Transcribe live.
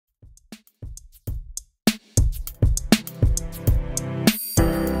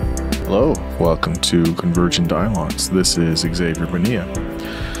Hello, welcome to Convergent Dialogues. This is Xavier Bonilla.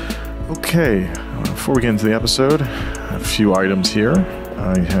 Okay, before we get into the episode, a few items here.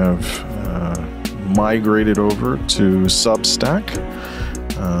 I have migrated over to Substack.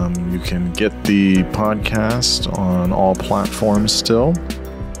 You can get the podcast on all platforms still.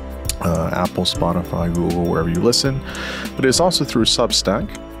 Apple, Spotify, Google, wherever you listen. But it's also through Substack.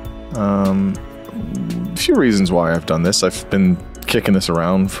 A few reasons why I've done this. I've been kicking this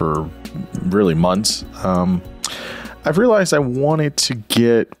around for really months. I've realized I wanted to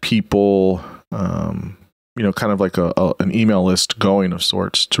get people, kind of like an email list going of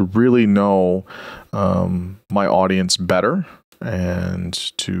sorts to really know my audience better and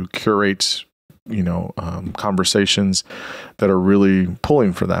to curate conversations that are really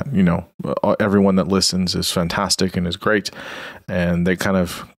pulling for that. Everyone that listens is fantastic and is great, and they kind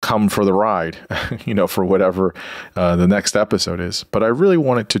of come for the ride, for whatever the next episode is. But I really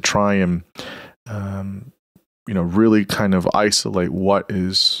wanted to try and, really kind of isolate what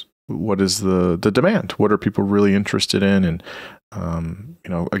is the demand. What are people really interested in? And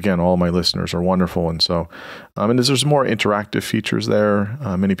again, all my listeners are wonderful. And so, and there's more interactive features there.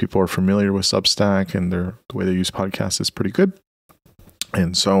 Many people are familiar with Substack, and the way they use podcasts is pretty good.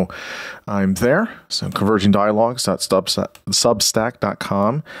 And so I'm there. So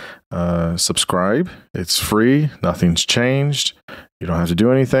convergingdialogues.substack.com. Subscribe. It's free. Nothing's changed. You don't have to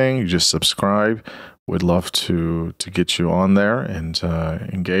do anything. You just subscribe. Would love to get you on there and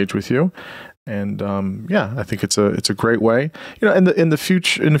engage with you. And I think it's a great way. In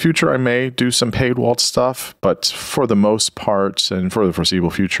the future, I may do some paid wall stuff, but for the most part, and for the foreseeable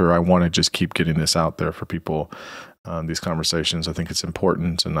future, I want to just keep getting this out there for people. These conversations, I think it's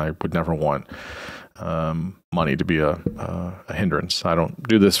important, and I would never want money to be a hindrance. I don't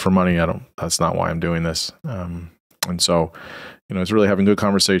do this for money. That's not why I'm doing this. And so, it's really having good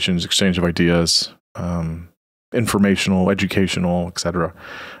conversations, exchange of ideas, informational, educational, etc.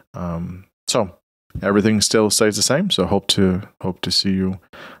 So everything still stays the same. So hope to see you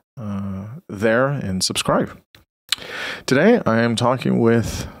there, and subscribe. Today I am talking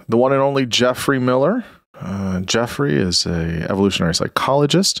with the one and only Geoffrey Miller. Geoffrey is a evolutionary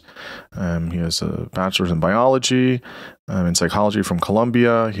psychologist. He has a bachelor's in biology, in psychology from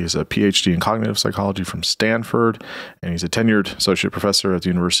Columbia. He has a PhD in cognitive psychology from Stanford, and he's a tenured associate professor at the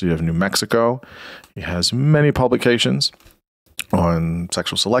University of New Mexico. He has many publications on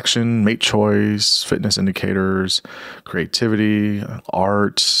sexual selection, mate choice, fitness indicators, creativity,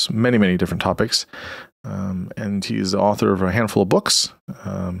 art, many, many different topics. And he's the author of a handful of books.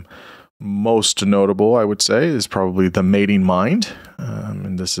 Most notable, I would say, is probably The Mating Mind.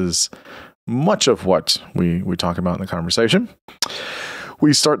 And this is much of what we talk about in the conversation.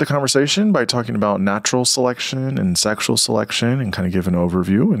 We start the conversation by talking about natural selection and sexual selection, and kind of give an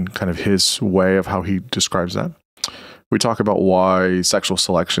overview and kind of his way of how he describes that. We talk about why sexual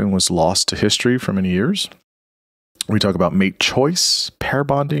selection was lost to history for many years. We talk about mate choice, pair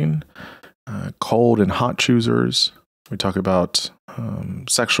bonding, cold and hot choosers. We talk about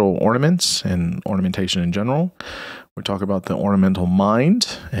sexual ornaments and ornamentation in general. We talk about the ornamental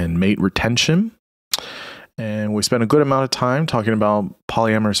mind and mate retention. And we spend a good amount of time talking about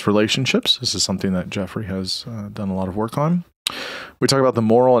polyamorous relationships. This is something that Geoffrey has done a lot of work on. We talk about the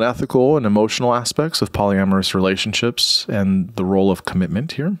moral and ethical and emotional aspects of polyamorous relationships and the role of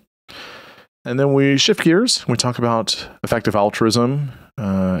commitment here. And then we shift gears. We talk about effective altruism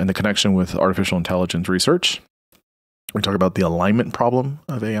and the connection with artificial intelligence research. We talk about the alignment problem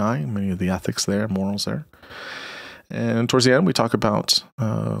of AI, many of the ethics there, morals there. And towards the end, we talk about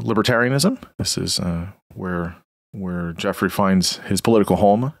libertarianism. This is where Geoffrey finds his political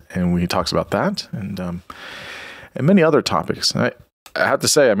home, and he talks about that and many other topics. I have to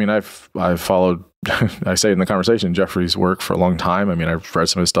say, I've followed, I say in the conversation, Geoffrey's work for a long time. I've read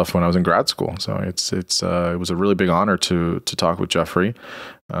some of his stuff when I was in grad school, so it was a really big honor to talk with Geoffrey.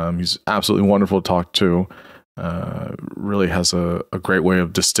 He's absolutely wonderful to talk to. Really has a great way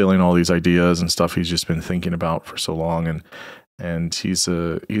of distilling all these ideas and stuff he's just been thinking about for so long, and he's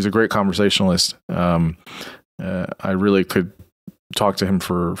a great conversationalist. I really could talk to him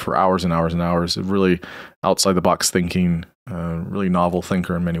for hours and hours and hours. Really outside the box thinking, really novel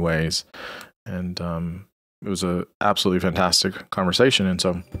thinker in many ways, and it was a absolutely fantastic conversation. And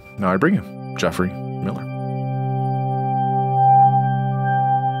so now I bring you Geoffrey Miller.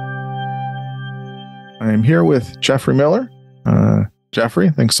 I'm here with Geoffrey Miller. Geoffrey,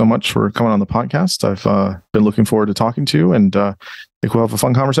 thanks so much for coming on the podcast. I've been looking forward to talking to you, and I think we'll have a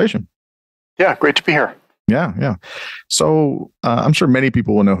fun conversation. Yeah, great to be here. Yeah. So I'm sure many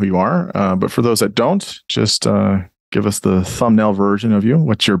people will know who you are, but for those that don't, just give us the thumbnail version of you.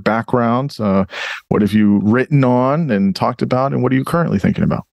 What's your background? What have you written on and talked about, and what are you currently thinking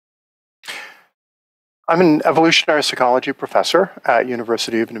about? I'm an evolutionary psychology professor at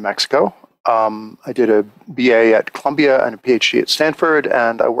University of New Mexico. I did a BA at Columbia and a PhD at Stanford,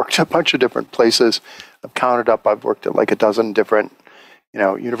 and I worked at a bunch of different places. I've counted up, I've worked at like a dozen different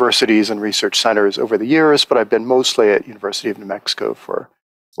universities and research centers over the years, but I've been mostly at University of New Mexico for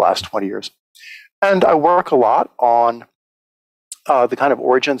the last 20 years. And I work a lot on the kind of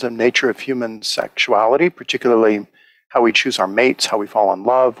origins and nature of human sexuality, particularly how we choose our mates, how we fall in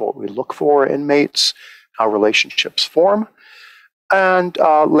love, what we look for in mates, how relationships form. And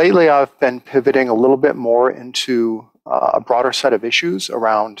lately I've been pivoting a little bit more into a broader set of issues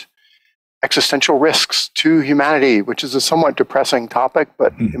around existential risks to humanity, which is a somewhat depressing topic,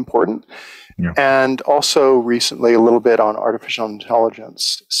 but important. Yeah. And also recently a little bit on artificial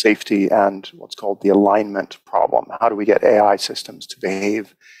intelligence, safety, and what's called the alignment problem. How do we get AI systems to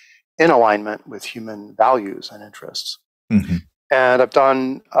behave in alignment with human values and interests? Mm-hmm. And I've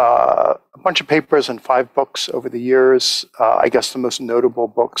done a bunch of papers and 5 books over the years. I guess the most notable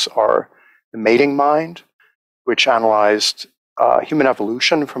books are The Mating Mind, which analyzed human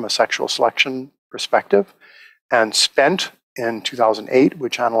evolution from a sexual selection perspective, and Spent in 2008,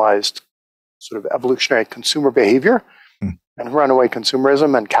 which analyzed sort of evolutionary consumer behavior and runaway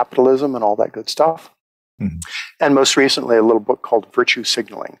consumerism and capitalism and all that good stuff. Mm-hmm. And most recently, a little book called Virtue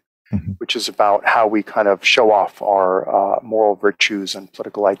Signaling, which is about how we kind of show off our moral virtues and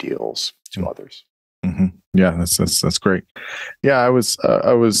political ideals to others. Mm-hmm. Yeah, that's great. Yeah, I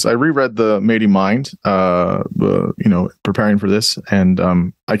reread The Mating Mind, preparing for this, and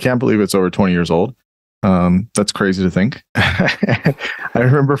I can't believe it's over 20 years old. That's crazy to think. I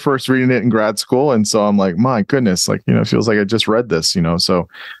remember first reading it in grad school, and so I'm like, my goodness, it feels like I just read this, so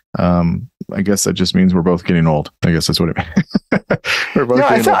I guess that just means we're both getting old. I guess that's what it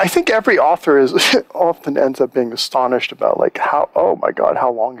means. I think every author often ends up being astonished about oh my God,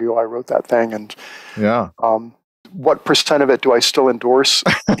 how long ago I wrote that thing, and what percent of it do I still endorse?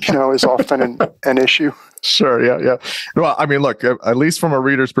 Is often an issue. Sure. Yeah. Well, I mean, look, at least from a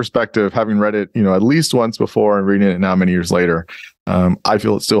reader's perspective, having read it, at least once before and reading it now many years later, I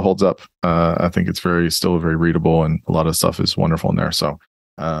feel it still holds up. I think it's still very readable, and a lot of stuff is wonderful in there. So,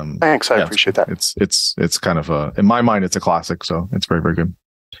 thanks. I appreciate that. It's kind of in my mind, it's a classic. So it's very, very good.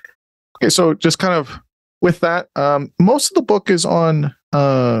 Okay. So just kind of with that, most of the book is on,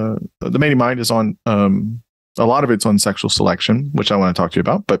 The Mating Mind is on, a lot of it's on sexual selection, which I want to talk to you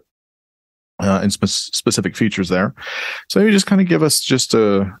about, but and specific features there. So maybe just kind of give us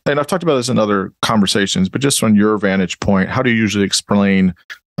and I've talked about this in other conversations, but just on your vantage point, how do you usually explain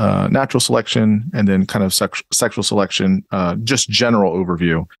natural selection and then kind of sexual selection, just general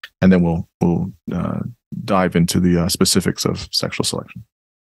overview, and then we'll dive into the specifics of sexual selection.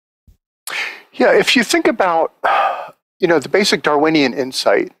 Yeah, if you think about, the basic Darwinian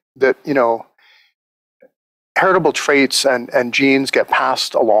insight that, heritable traits and genes get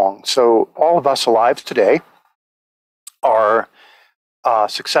passed along. So all of us alive today are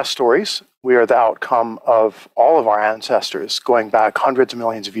success stories. We are the outcome of all of our ancestors going back hundreds of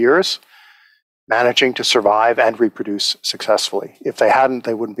millions of years, managing to survive and reproduce successfully. If they hadn't,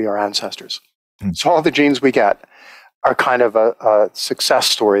 they wouldn't be our ancestors. So all the genes we get are kind of a success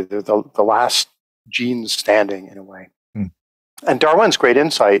story. They're the last genes standing in a way. And Darwin's great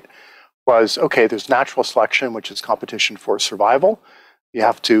insight was, okay, there's natural selection, which is competition for survival. You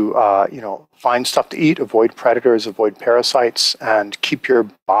have to, find stuff to eat, avoid predators, avoid parasites, and keep your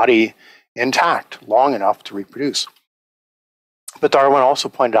body intact long enough to reproduce. But Darwin also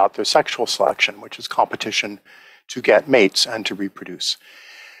pointed out there's sexual selection, which is competition to get mates and to reproduce.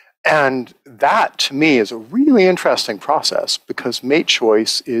 And that, to me, is a really interesting process because mate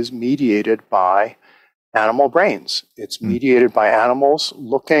choice is mediated by animal brains. It's mediated by animals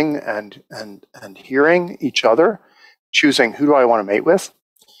looking and hearing each other, choosing who do I want to mate with.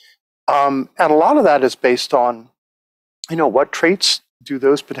 And a lot of that is based on, what traits do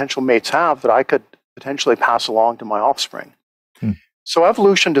those potential mates have that I could potentially pass along to my offspring. So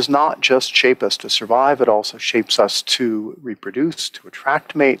evolution does not just shape us to survive, it also shapes us to reproduce, to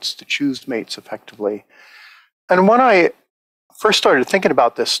attract mates, to choose mates effectively. And when I first started thinking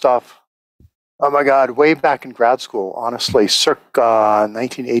about this stuff, oh my God, way back in grad school, honestly, circa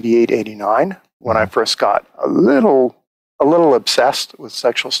 1988, 89, when I first got a little obsessed with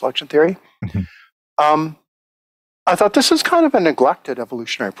sexual selection theory, I thought this is kind of a neglected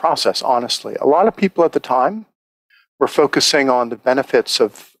evolutionary process, honestly. A lot of people at the time were focusing on the benefits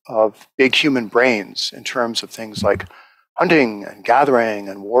of big human brains in terms of things like hunting and gathering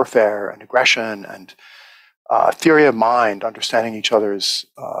and warfare and aggression and theory of mind, understanding each other's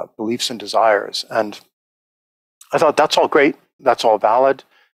beliefs and desires. And I thought that's all great. That's all valid.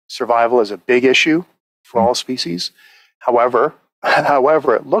 Survival is a big issue for all species. However,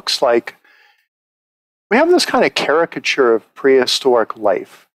 it looks like we have this kind of caricature of prehistoric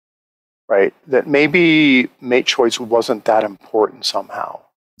life, right? That maybe mate choice wasn't that important somehow.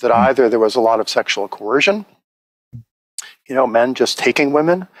 That either there was a lot of sexual coercion, men just taking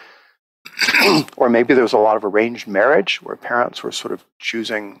women, or maybe there was a lot of arranged marriage where parents were sort of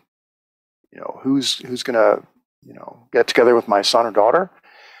choosing, who's going to, get together with my son or daughter.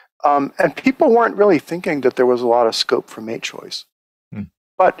 And people weren't really thinking that there was a lot of scope for mate choice.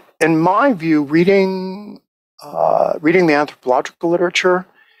 But in my view, reading the anthropological literature,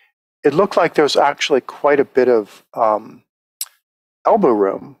 it looked like there was actually quite a bit of elbow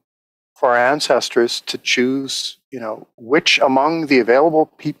room for our ancestors to choose, which among the available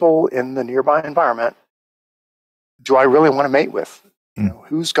people in the nearby environment do I really want to mate with?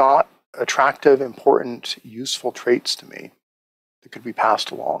 Who's got attractive, important, useful traits to me that could be passed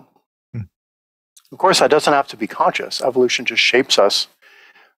along? Of course, that doesn't have to be conscious. Evolution just shapes us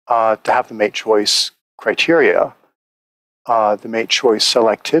to have the mate choice criteria, the mate choice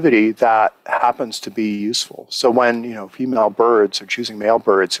selectivity that happens to be useful. So when female birds are choosing male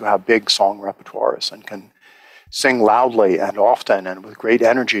birds who have big song repertoires and can sing loudly and often and with great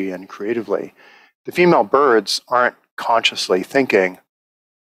energy and creatively, the female birds aren't consciously thinking,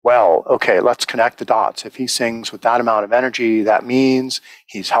 well, okay, let's connect the dots. If he sings with that amount of energy, that means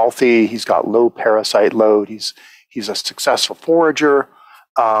he's healthy, he's got low parasite load, he's a successful forager.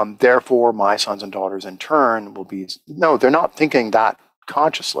 Therefore, my sons and daughters in turn will be... No, they're not thinking that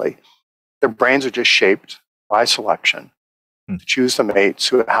consciously. Their brains are just shaped by selection to choose the mates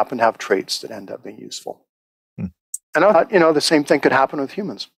who happen to have traits that end up being useful. And I thought, the same thing could happen with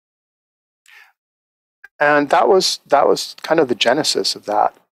humans. And that was kind of the genesis of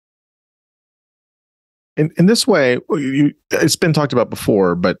that. In this way, it's been talked about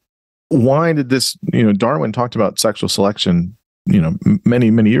before, but why did this, Darwin talked about sexual selection, many,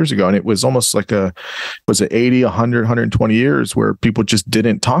 many years ago, and it was almost like was it 80, 100, 120 years where people just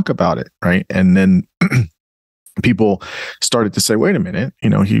didn't talk about it, right? And then people started to say, wait a minute,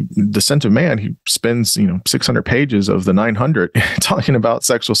 Descent of Man, he spends, 600 pages of the 900 talking about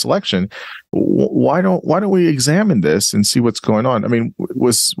sexual selection. Why don't we examine this and see what's going on? I mean,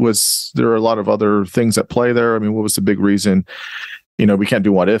 was there a lot of other things at play there? I mean, what was the big reason? We can't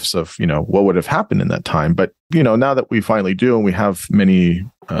do what ifs of, what would have happened in that time. But, now that we finally do, and we have many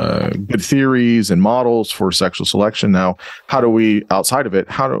good theories and models for sexual selection now, how do we, outside of it,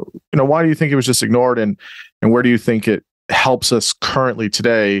 why do you think it was just ignored? And where do you think it helps us currently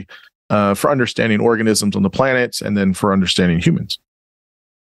today for understanding organisms on the planet and then for understanding humans?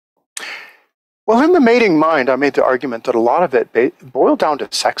 Well, in the mating mind, I made the argument that a lot of it boiled down to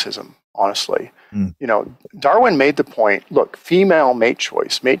sexism, honestly. Darwin made the point, look, female mate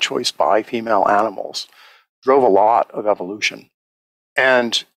choice by female animals drove a lot of evolution.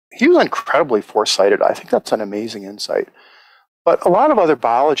 And he was incredibly foresighted. I think that's an amazing insight. But a lot of other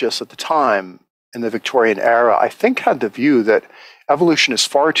biologists at the time in the Victorian era, I think, had the view that evolution is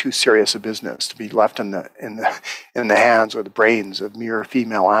far too serious a business to be left in the hands or the brains of mere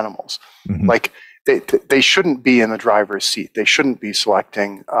female animals. Like they shouldn't be in the driver's seat. They shouldn't be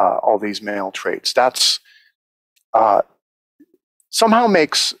selecting all these male traits. That's somehow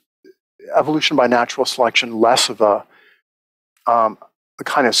makes evolution by natural selection less of a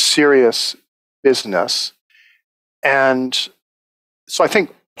kind of serious business. And so I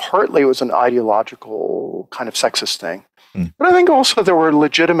think partly it was an ideological kind of sexist thing. But I think also there were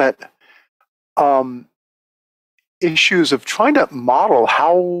legitimate issues of trying to model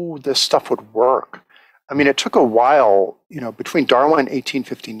how this stuff would work. I mean, it took a while, between Darwin in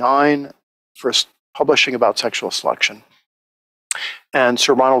 1859, first publishing about sexual selection, and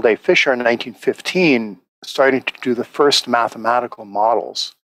Sir Ronald A. Fisher in 1915, starting to do the first mathematical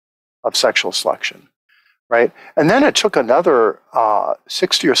models of sexual selection, right? And then it took another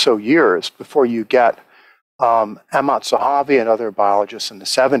 60 or so years before you get Amat Zahavi and other biologists in the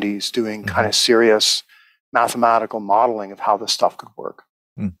 70s doing kind of serious mathematical modeling of how this stuff could work.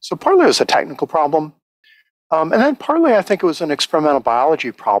 So partly it was a technical problem. And then partly I think it was an experimental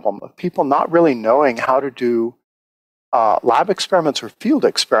biology problem of people not really knowing how to do lab experiments or field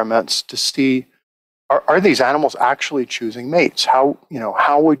experiments to see, are these animals actually choosing mates? How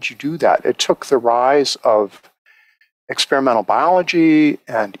would you do that? It took the rise of experimental biology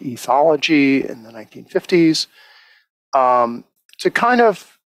and ethology in the 1950s to kind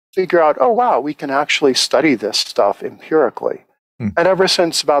of figure out, oh, wow, we can actually study this stuff empirically. Mm. And ever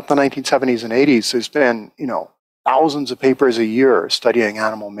since about the 1970s and 80s, there's been, thousands of papers a year studying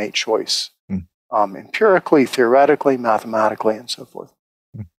animal mate choice, empirically, theoretically, mathematically, and so forth.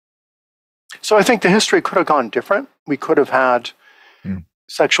 Mm. So I think the history could have gone different. We could have had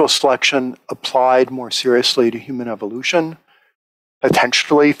sexual selection applied more seriously to human evolution,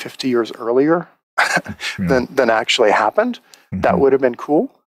 potentially 50 years earlier than actually happened. Mm-hmm. That would have been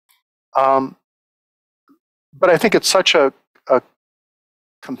cool. But I think it's such a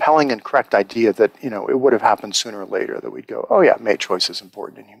compelling and correct idea that, it would have happened sooner or later that we'd go, oh yeah, mate choice is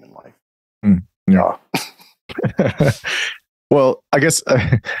important in human life. Well, I guess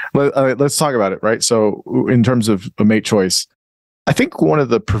let's talk about it, right? So in terms of a mate choice, I think one of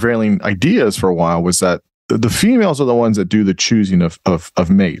the prevailing ideas for a while was that the females are the ones that do the choosing of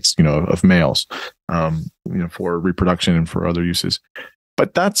mates, of males, for reproduction and for other uses.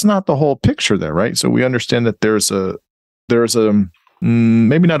 But that's not the whole picture there, right? So we understand that there's a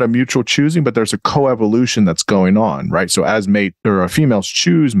maybe not a mutual choosing, but there's a coevolution that's going on, right? So as females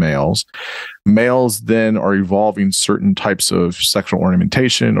choose males then are evolving certain types of sexual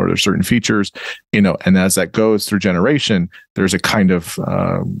ornamentation, or there's certain features, and as that goes through generation, there's a kind of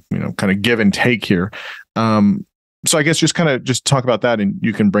give and take here. So I guess just talk about that, and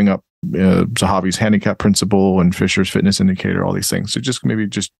you can bring up Zahavi's handicap principle and Fisher's fitness indicator, all these things. So just maybe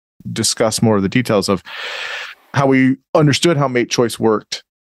just discuss more of the details of how we understood how mate choice worked,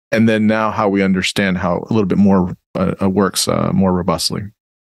 and then now how we understand how a little bit more works more robustly.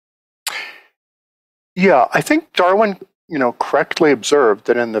 Yeah, I think Darwin, correctly observed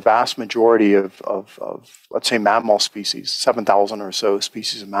that in the vast majority of let's say mammal species, 7,000 or so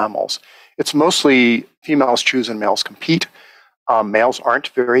species of mammals, it's mostly females choose and males compete. Males aren't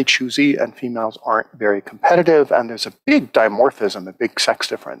very choosy and females aren't very competitive, and there's a big dimorphism, a big sex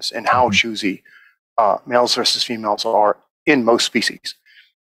difference in how choosy males versus females are in most species.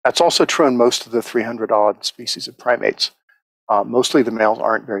 That's also true in most of the 300-odd species of primates. Mostly the males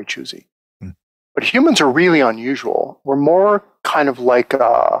aren't very choosy. But humans are really unusual. We're more kind of like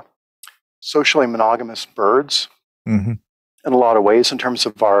socially monogamous birds in a lot of ways in terms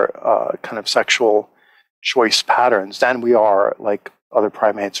of our kind of sexual choice patterns than we are like other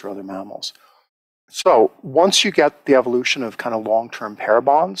primates or other mammals. So once you get the evolution of kind of long-term pair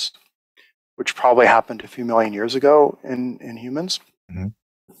bonds, which probably happened a few million years ago in humans,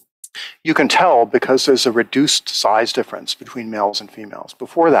 you can tell because there's a reduced size difference between males and females.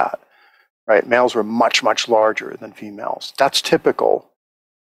 Before that, right, males were much, much larger than females. That's typical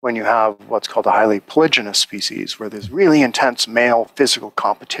when you have what's called a highly polygynous species, where there's really intense male physical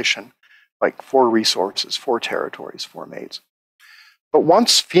competition, like for resources, for territories, for mates. But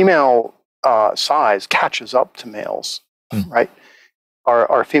once female size catches up to males, right,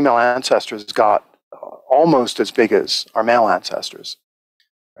 our female ancestors got almost as big as our male ancestors,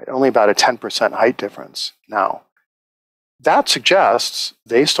 right? Only about a 10% height difference now. That suggests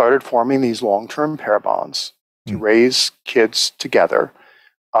they started forming these long-term pair bonds to raise kids together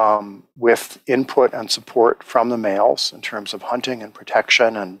with input and support from the males in terms of hunting and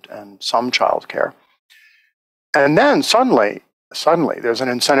protection and some childcare. And then suddenly there's an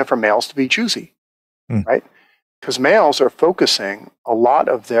incentive for males to be choosy, right? Because males are focusing a lot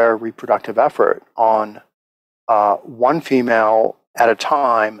of their reproductive effort on one female at a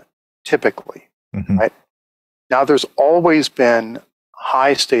time, typically, right? Now, there's always been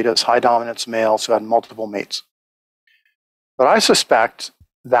high status, high dominance males who had multiple mates. But I suspect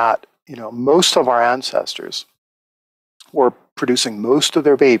that, most of our ancestors were producing most of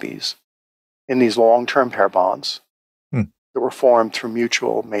their babies in these long-term pair bonds that were formed through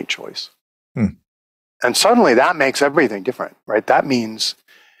mutual mate choice. And suddenly that makes everything different, right? That means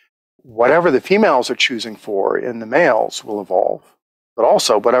whatever the females are choosing for in the males will evolve, but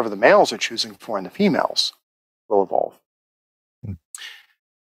also whatever the males are choosing for in the females will evolve.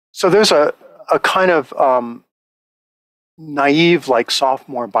 So there's a kind of naive, like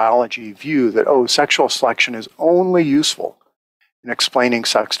sophomore biology view that, sexual selection is only useful in explaining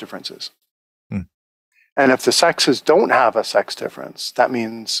sex differences. And if the sexes don't have a sex difference, that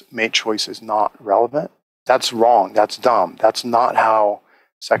means mate choice is not relevant. That's wrong. That's dumb. That's not how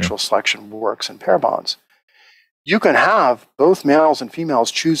sexual selection works in pair bonds. You can have both males and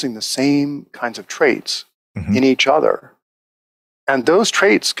females choosing the same kinds of traits in each other. And those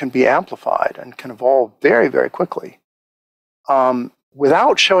traits can be amplified and can evolve very, very quickly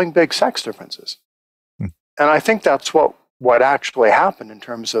without showing big sex differences. And I think that's what actually happened in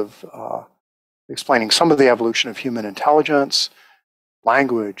terms of explaining some of the evolution of human intelligence,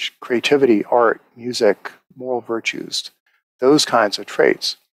 language, creativity, art, music, moral virtues, those kinds of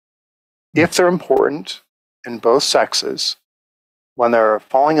traits. If they're important in both sexes, when they're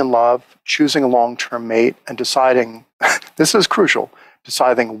falling in love, choosing a long-term mate, and deciding, this is crucial,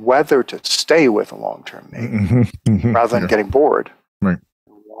 deciding whether to stay with a long-term mate rather than getting bored,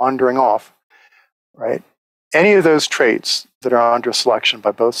 wandering off, right? Any of those traits that are under selection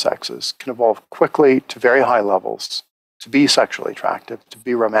by both sexes can evolve quickly to very high levels to be sexually attractive, to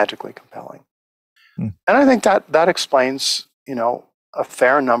be romantically compelling. And I think that explains, a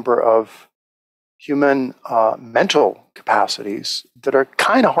fair number of human mental capacities that are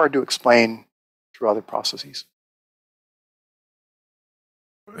kind of hard to explain through other processes.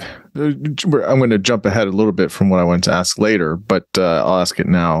 I'm going to jump ahead a little bit from what I wanted to ask later, but I'll ask it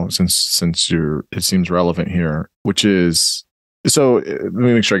now since it seems relevant here, which is, so let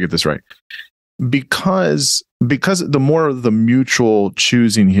me make sure I get this right. Because the more the mutual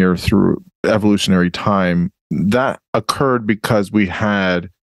choosing here through evolutionary time, that occurred because we had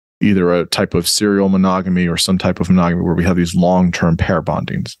either a type of serial monogamy or some type of monogamy where we have these long-term pair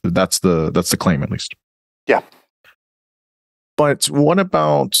bondings. That's the claim, at least. Yeah. But what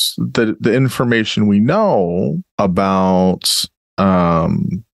about the information we know about,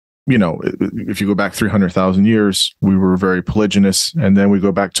 if you go back 300,000 years, we were very polygynous, and then we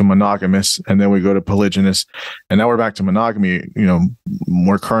go back to monogamous, and then we go to polygynous, and now we're back to monogamy,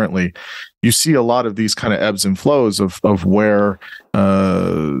 more currently. You see a lot of these kind of ebbs and flows of where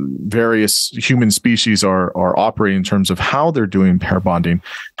various human species are operating in terms of how they're doing pair bonding.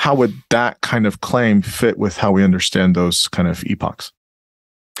 How would that kind of claim fit with how we understand those kind of epochs?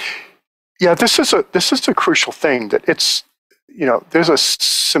 Yeah, this is a crucial thing, that it's, there's a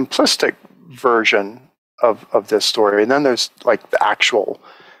simplistic version of this story, and then there's like the actual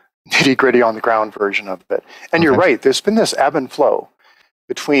nitty-gritty on the ground version of it. And you're right, there's been this ebb and flow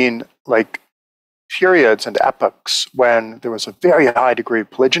between like periods and epochs when there was a very high degree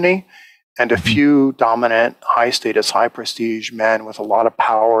of polygyny and a few dominant, high status, high prestige men with a lot of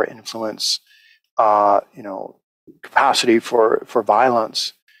power, influence, capacity for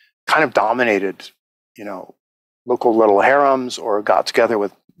violence, kind of dominated, local little harems, or got together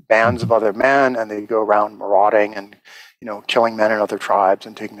with bands of other men, and they go around marauding and, killing men in other tribes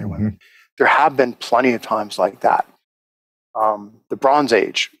and taking their women. There have been plenty of times like that. The Bronze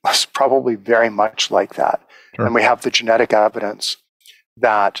Age was probably very much like that. Sure. And we have the genetic evidence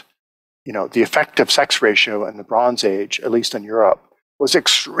that, the effective sex ratio in the Bronze Age, at least in Europe, was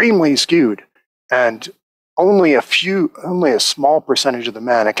extremely skewed. And only a small percentage of the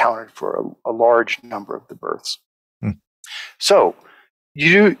men accounted for a large number of the births. So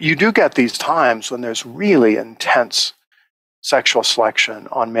you do get these times when there's really intense sexual selection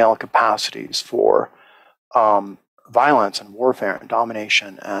on male capacities for violence and warfare and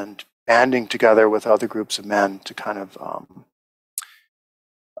domination, and banding together with other groups of men to kind of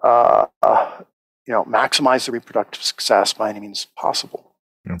maximize the reproductive success by any means possible.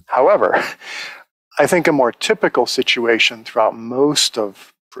 However, I think a more typical situation throughout most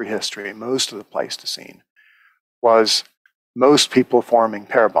of prehistory, most of the Pleistocene, was most people forming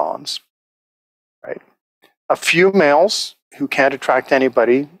pair bonds, right? A few males who can't attract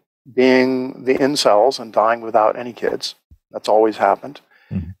anybody being the incels and dying without any kids. That's always happened.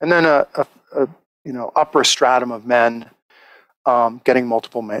 And then a upper stratum of men getting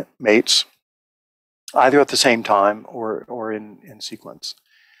multiple mates, either at the same time or in sequence.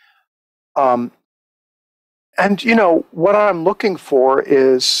 And what I'm looking for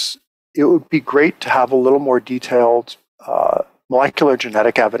is, it would be great to have a little more detailed molecular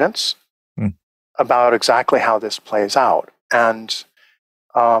genetic evidence about exactly how this plays out. And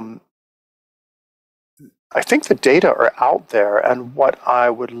I think the data are out there, and what I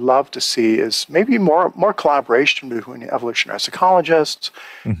would love to see is maybe more collaboration between evolutionary psychologists,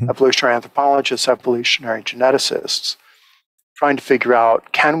 evolutionary anthropologists, evolutionary geneticists, trying to figure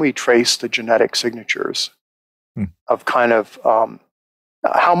out, can we trace the genetic signatures of kind of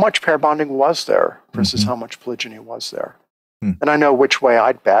how much pair bonding was there versus how much polygyny was there. And I know which way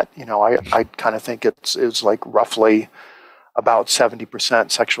I'd bet. I kind of think it's like roughly about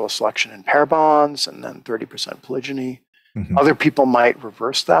 70% sexual selection in pair bonds, and then 30% polygyny. Other people might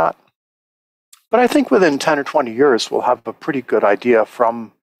reverse that. But I think within 10 or 20 years, we'll have a pretty good idea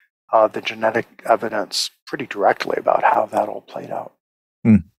from the genetic evidence pretty directly about how that all played out.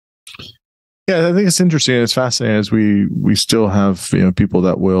 Yeah, I think it's interesting. It's fascinating as we still have people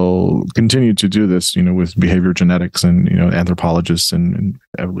that will continue to do this, with behavior genetics and anthropologists and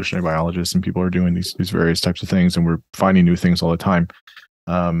evolutionary biologists, and people are doing these various types of things, and we're finding new things all the time.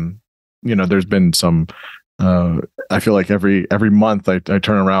 There's been some I feel like every month I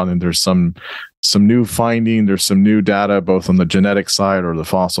turn around and there's some new finding, there's some new data, both on the genetic side or the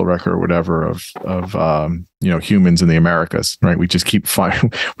fossil record or whatever of humans in the Americas, right? We just keep pushing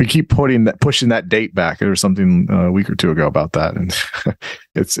that date back. There was something a week or two ago about that, and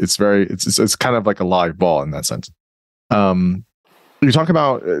it's kind of like a live ball in that sense. You talk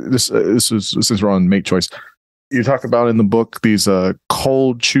about this. Since we're on mate choice, you talk about in the book these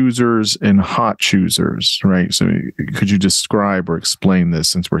cold choosers and hot choosers, right? So could you describe or explain this,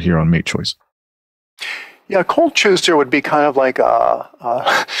 since we're here on mate choice? Yeah, cold chooser would be kind of like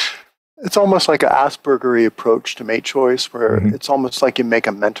it's almost like an Aspergery approach to mate choice, where it's almost like you make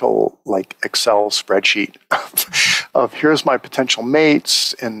a mental like Excel spreadsheet of here's my potential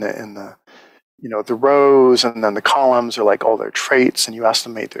mates in the the rows, and then the columns are like all their traits, and you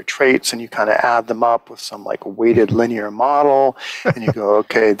estimate their traits, and you kind of add them up with some like weighted linear model, and you go,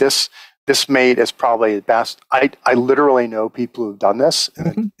 okay, this mate is probably the best. I literally know people who've done this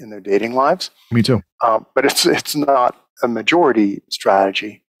in their dating lives. Me too. But it's not a majority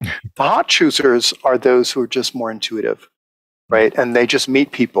strategy. The hot choosers are those who are just more intuitive, right? And they just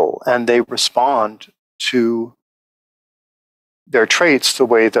meet people and they respond to their traits the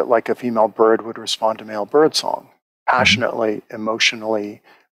way that like a female bird would respond to male bird song, passionately, emotionally,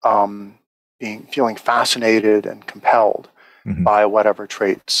 feeling fascinated and compelled by whatever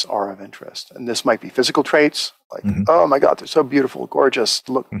traits are of interest. And this might be physical traits, like, oh my God, they're so beautiful, gorgeous,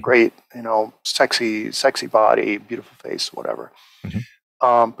 look great, sexy body, beautiful face, whatever.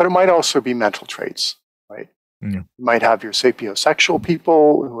 But it might also be mental traits, right? You might have your sapiosexual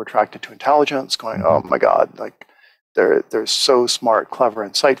people who are attracted to intelligence going, oh my God, like they're so smart, clever,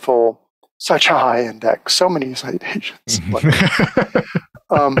 insightful, such a high index, so many citations.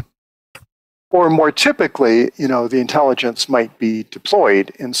 Or more typically, the intelligence might be deployed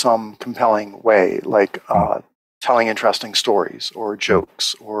in some compelling way, like telling interesting stories or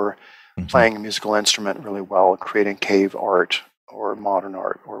jokes, or playing a musical instrument really well, creating cave art or modern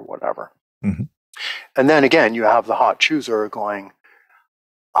art or whatever. And then again, you have the hot chooser going,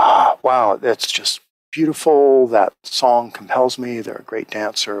 wow, that's just beautiful. That song compels me. They're a great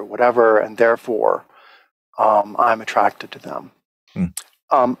dancer, whatever. And therefore, I'm attracted to them.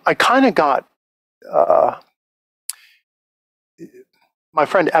 I kind of got my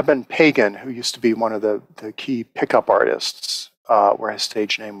friend Eben Pagan, who used to be one of the key pickup artists, where his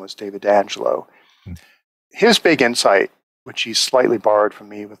stage name was David D'Angelo. His big insight, which he slightly borrowed from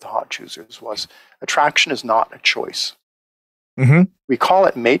me with the hot choosers, was attraction is not a choice. We call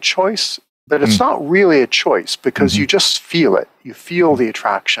it mate choice, but it's not really a choice, because you just feel it. You feel the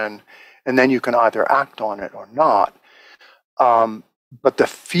attraction, and then you can either act on it or not. But the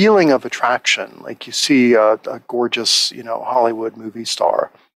feeling of attraction, like you see a gorgeous, Hollywood movie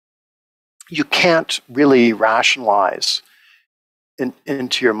star, you can't really rationalize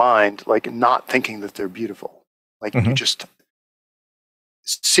into your mind, like not thinking that they're beautiful. Like you just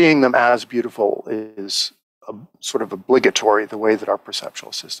seeing them as beautiful is sort of obligatory, the way that our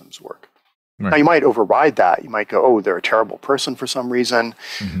perceptual systems work. Now, you might override that. You might go, oh, they're a terrible person for some reason.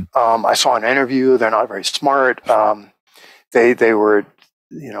 I saw an interview. They're not very smart. They were,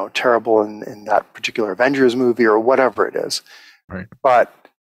 terrible in that particular Avengers movie or whatever it is. But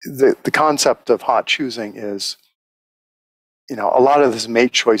the concept of hot choosing is, a lot of this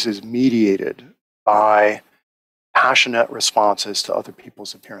mate choice is mediated by passionate responses to other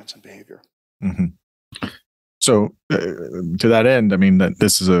people's appearance and behavior. So to that end, I mean, that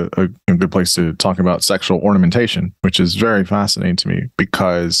this is a good place to talk about sexual ornamentation, which is very fascinating to me,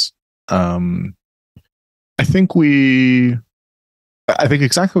 because I think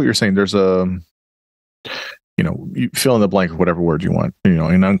exactly what you're saying. There's you fill in the blank with whatever word you want,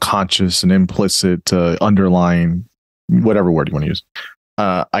 an unconscious, an implicit, underlying, whatever word you want to use,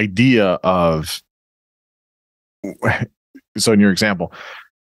 idea of, so in your example,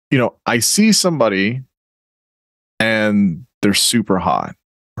 I see somebody and they're super hot,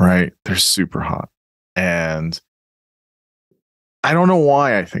 right? They're super hot. And I don't know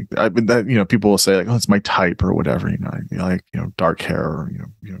why I think that, people will say like, oh, it's my type or whatever, dark hair or,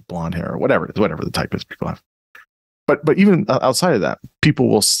 blonde hair or whatever it is, whatever the type is people have. But even outside of that,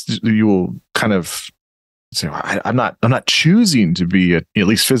 you will kind of say, I'm not choosing to be, at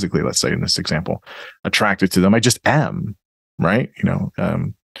least physically, let's say in this example, attracted to them. I just am, right?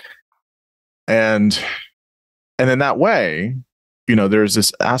 And in that way, there's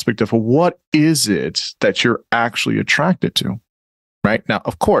this aspect of, well, what is it that you're actually attracted to? Right now,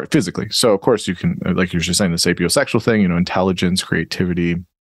 of course, physically. So, of course, you can, like you're just saying, the sapiosexual thing, intelligence, creativity.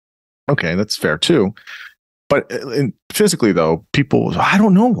 Okay, that's fair too. But physically, though, people, I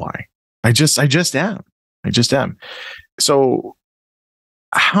don't know why. I just am. I just am. So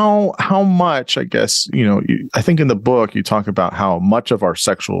how much, I guess, I think in the book you talk about how much of our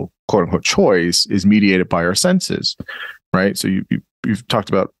sexual quote unquote choice is mediated by our senses, right? So you've talked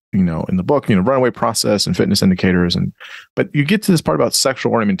about, in the book, runaway process and fitness indicators, but you get to this part about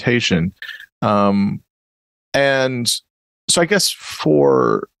sexual ornamentation. And so I guess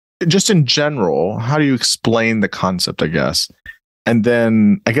for just in general, how do you explain the concept, I guess? And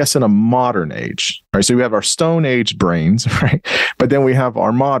then I guess in a modern age, right? So we have our Stone Age brains, right? But then we have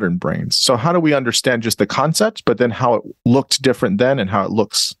our modern brains. So how do we understand just the concept, but then how it looked different then and how it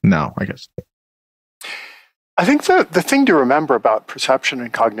looks now, I guess? I think the thing to remember about perception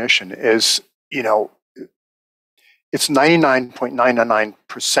and cognition is, it's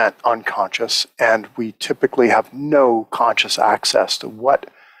 99.99% unconscious, and we typically have no conscious access to what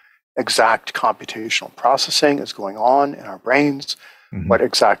exact computational processing is going on in our brains, what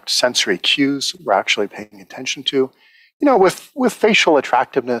exact sensory cues we're actually paying attention to. With facial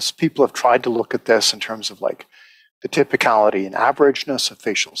attractiveness, people have tried to look at this in terms of like the typicality and averageness of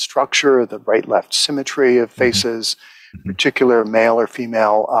facial structure, the right-left symmetry of faces, particular male or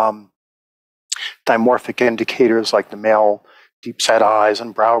female dimorphic indicators like the male deep-set eyes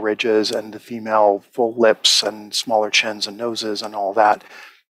and brow ridges and the female full lips and smaller chins and noses and all that.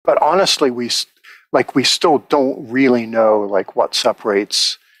 But honestly, we still don't really know like what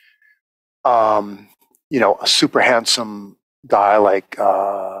separates, a super handsome guy like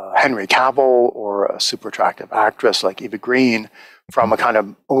Henry Cavill or a super attractive actress like Eva Green from a kind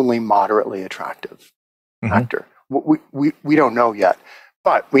of only moderately attractive actor. We don't know yet,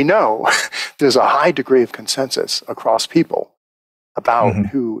 but we know there's a high degree of consensus across people about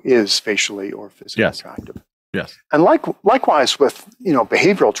who is facially or physically attractive. Yes. And likewise with,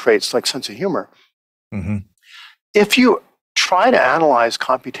 behavioral traits like sense of humor. If you try to analyze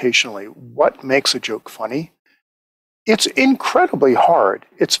computationally what makes a joke funny, it's incredibly hard.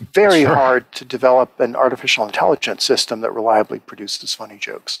 It's very hard to develop an artificial intelligence system that reliably produces funny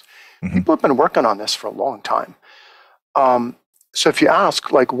jokes. People have been working on this for a long time. So if you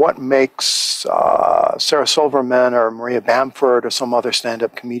ask, like, what makes Sarah Silverman or Maria Bamford or some other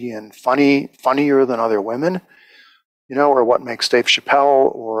stand-up comedian funnier than other women, or what makes Dave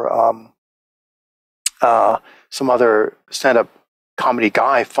Chappelle or some other stand-up comedy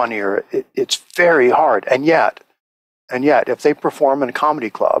guy funnier, it's very hard. And yet, if they perform in a comedy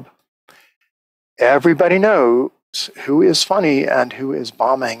club, everybody knows who is funny and who is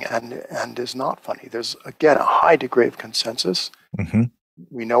bombing and is not funny. There's, again, a high degree of consensus.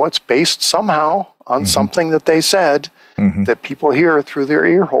 We know it's based somehow on something that they said that people hear through their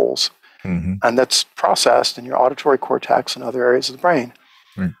ear holes, and that's processed in your auditory cortex and other areas of the brain.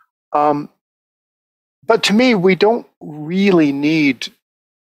 But to me, we don't really need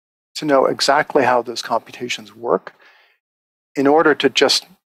to know exactly how those computations work in order to just,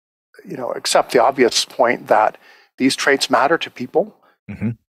 accept the obvious point that these traits matter to people.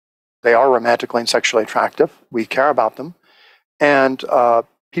 They are romantically and sexually attractive. We care about them. And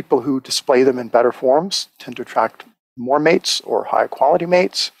people who display them in better forms tend to attract more mates or higher quality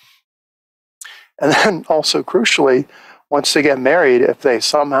mates. And then also, crucially, once they get married, if they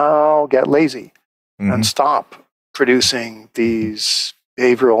somehow get lazy and stop producing these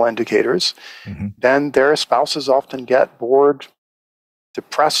behavioral indicators, then their spouses often get bored,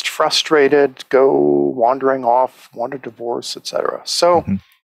 depressed, frustrated, go wandering off, want a divorce, etc. So,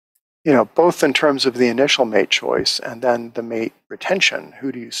 both in terms of the initial mate choice and then the mate retention,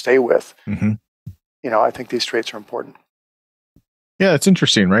 who do you stay with? I think these traits are important. Yeah, it's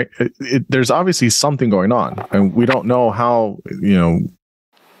interesting, right? There's obviously something going on, and we don't know how,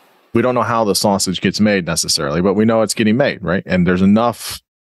 we don't know how the sausage gets made necessarily, but we know it's getting made, right? And there's enough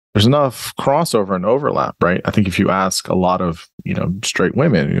crossover and overlap, right? I think if you ask a lot of, straight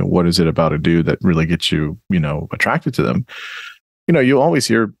women, what is it about a dude that really gets you, attracted to them? You always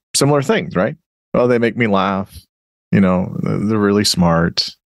hear similar things, right? Well, they make me laugh. They're really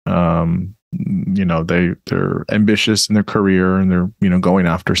smart. They're ambitious in their career and they're, going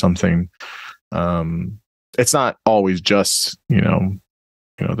after something. It's not always just,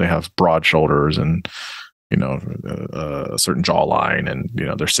 they have broad shoulders and, a certain jawline and,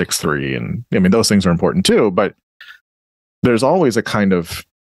 they're 6'3", and I mean, those things are important too, but there's always a kind of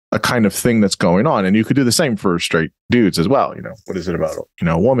thing that's going on. And you could do the same for straight dudes as well. What is it about,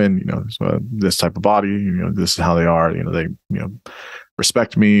 a woman, this type of body, this is how they are, they,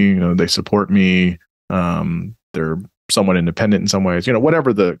 respect me, they support me. They're somewhat independent in some ways,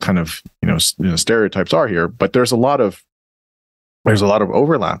 whatever the kind of, stereotypes are here, but there's a lot of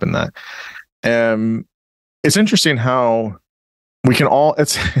overlap in that. It's interesting how we can all,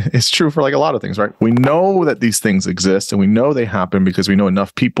 it's true for like a lot of things, right? We know that these things exist and we know they happen because we know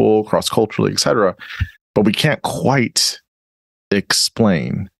enough people cross-culturally, etc. But we can't quite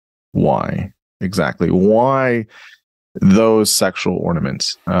explain why those sexual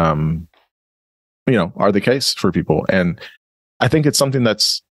ornaments, are the case for people. And I think it's something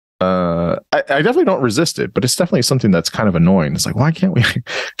that's, I definitely don't resist it, but it's definitely something that's kind of annoying. It's like, why can't we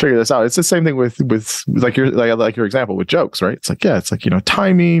figure this out? It's the same thing with like your example with jokes, right? It's like,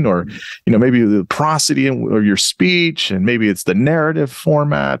 timing, or, maybe the prosody of your speech, and maybe it's the narrative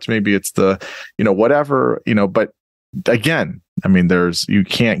format, maybe it's the, whatever, but again, I mean, you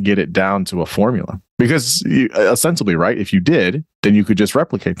can't get it down to a formula, because ostensibly, right? If you did, then you could just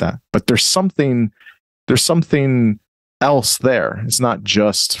replicate that. But there's something else there. It's not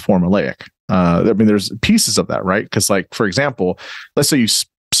just formulaic. I mean, there's pieces of that, right? Because, like, for example, let's say you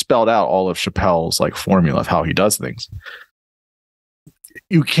spelled out all of Chappelle's like formula of how he does things.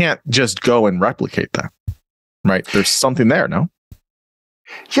 You can't just go and replicate that, right? There's something there, no?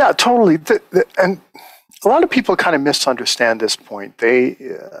 Yeah, totally. And a lot of people kind of misunderstand this point.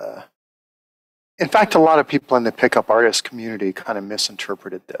 In fact, a lot of people in the pickup artist community kind of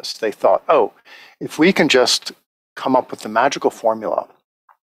misinterpreted this. They thought, oh, if we can just come up with the magical formula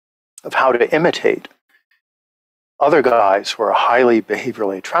of how to imitate other guys who are highly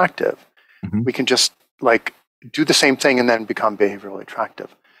behaviorally attractive, we can just like do the same thing and then become behaviorally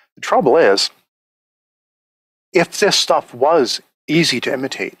attractive. The trouble is, if this stuff was easy to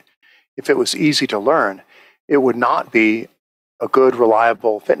imitate, if it was easy to learn, it would not be a good,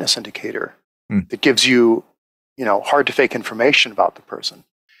 reliable fitness indicator that gives you, hard to fake information about the person.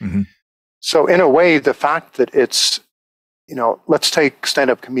 So in a way, the fact that it's, let's take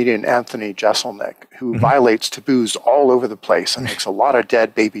stand-up comedian Anthony Jeselnik, who violates taboos all over the place and makes a lot of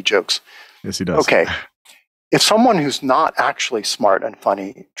dead baby jokes. Yes, he does. Okay. If someone who's not actually smart and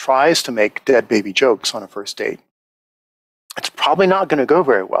funny tries to make dead baby jokes on a first date, it's probably not going to go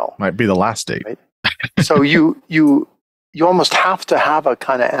very well. Might be the last date. Right? So you almost have to have a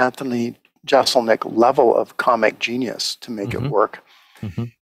kind of Anthony Jeselnik level of comic genius to make it work.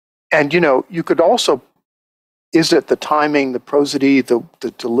 And, you could also, is it the timing, the prosody, the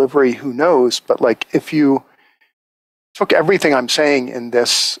delivery, who knows? But like, if you took everything I'm saying in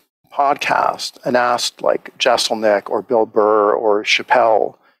this podcast and asked like Jeselnik or Bill Burr or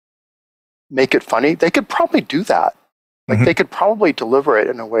Chappelle, make it funny, they could probably do that. Like they could probably deliver it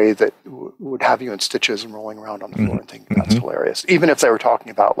in a way that would have you in stitches and rolling around on the floor and thinking that's hilarious, even if they were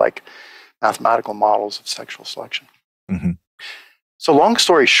talking about like mathematical models of sexual selection. So long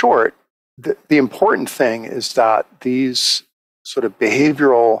story short, the important thing is that these sort of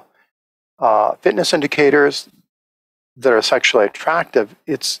behavioral fitness indicators that are sexually attractive,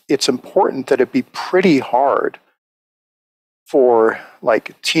 it's important that it be pretty hard for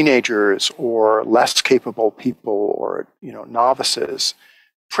like teenagers or less capable people or novices,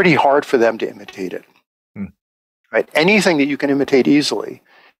 pretty hard for them to imitate it. Right? Anything that you can imitate easily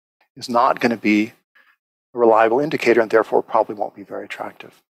is not going to be a reliable indicator, and therefore probably won't be very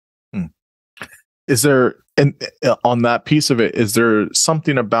attractive. Is there, and on that piece of it, is there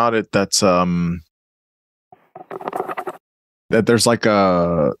something about it that's that there's like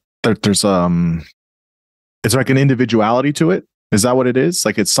it's like an individuality to it? Is that what it is?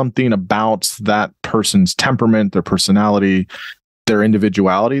 Like it's something about that person's temperament, their personality, their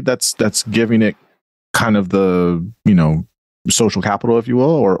individuality that's giving it kind of the social capital, if you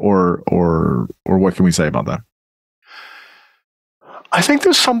will, or what can we say about that? I think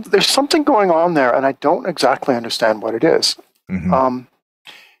there's something going on there, and I don't exactly understand what it is.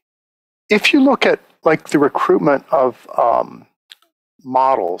 If you look at like the recruitment of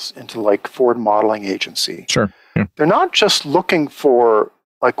models into like Ford Modeling Agency, sure, yeah. They're not just looking for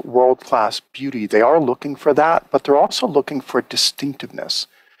like world-class beauty. They are looking for that, but they're also looking for distinctiveness.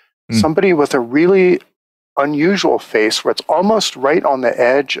 Somebody with a really unusual face where it's almost right on the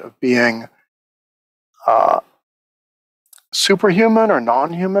edge of being superhuman or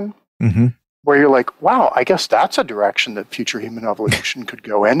non-human, where you're like, wow, I guess that's a direction that future human evolution could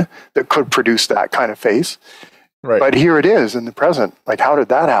go in, that could produce that kind of face. Right. But here it is in the present. Like, how did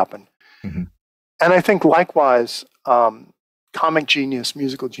that happen? And I think likewise, comic genius,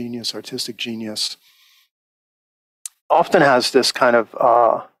 musical genius, artistic genius often has this kind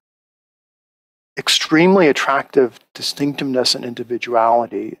of extremely attractive distinctiveness and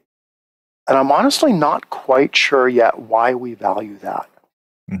individuality. And I'm honestly not quite sure yet why we value that.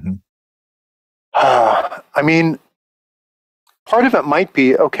 I mean, part of it might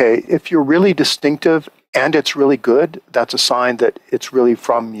be, okay, if you're really distinctive and it's really good, that's a sign that it's really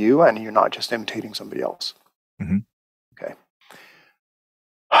from you and you're not just imitating somebody else. Okay.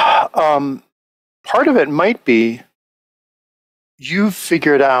 Part of it might be you've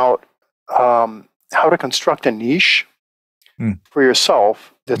figured out how to construct a niche for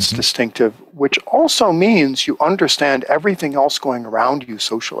yourself that's distinctive, which also means you understand everything else going around you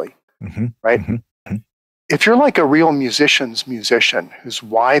socially, right? If you're like a real musician's musician who's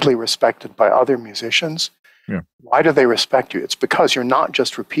widely respected by other musicians, why do they respect you? It's because you're not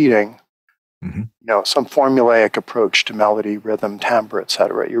just repeating some formulaic approach to melody, rhythm, timbre,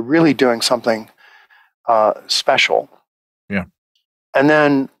 etc. You're really doing something special. Yeah. And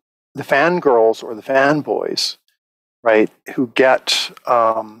then the fangirls or the fanboys, right, who get,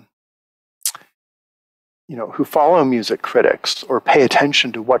 who follow music critics or pay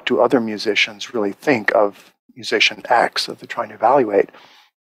attention to what do other musicians really think of musician X that they're trying to evaluate,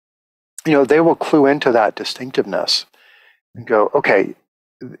 they will clue into that distinctiveness and go, okay,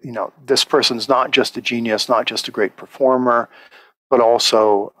 this person's not just a genius, not just a great performer, but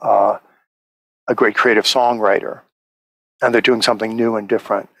also a great creative songwriter. And they're doing something new and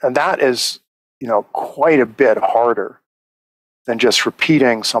different. And that is, quite a bit harder than just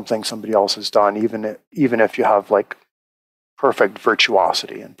repeating something somebody else has done, even if you have like perfect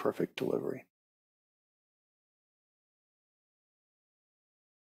virtuosity and perfect delivery.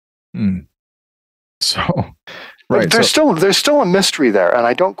 So, right. There's still a mystery there, and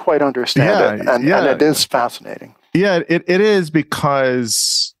I don't quite understand it. And it is fascinating. Yeah, it is,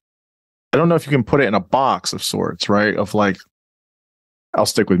 because I don't know if you can put it in a box of sorts, right? Of like, I'll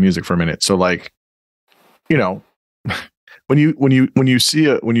stick with music for a minute. So like, when you see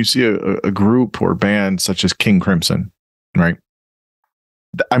a group or band such as King Crimson, right?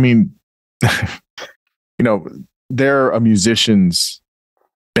 I mean, they're a musician's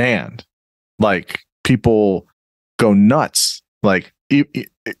band. Like, people go nuts. Like,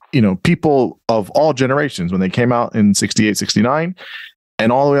 people of all generations, when they came out in 68, 69,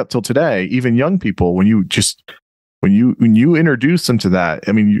 and all the way up till today, even young people, when you introduce them to that,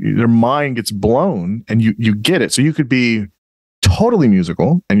 I mean, their mind gets blown and you get it. So you could be totally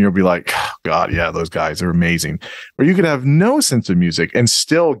musical and you'll be like, oh, God, yeah, those guys are amazing. Or you could have no sense of music and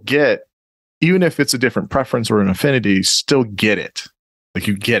still get, even if it's a different preference or an affinity, still get it. Like,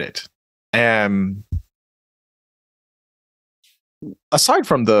 you get it. And aside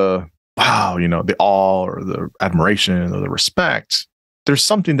from the, wow, the awe or the admiration or the respect, there's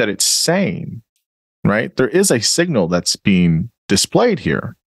something that it's saying, right? There is a signal that's being displayed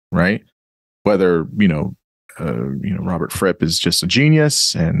here, right? Whether, Robert Fripp is just a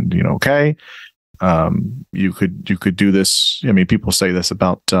genius and, okay, you could do this. I mean, people say this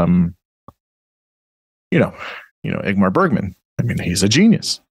about, Ingmar Bergman. I mean, he's a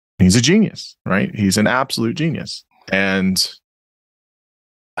genius. He's a genius, right? He's an absolute genius. And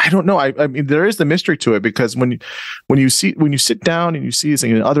I don't know. I mean, there is the mystery to it, because when you sit down and you see this,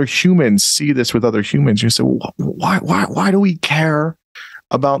 and other humans see this with other humans, you say, well, why do we care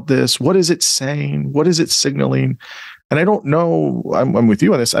about this? What is it saying? What is it signaling? And I don't know. I'm with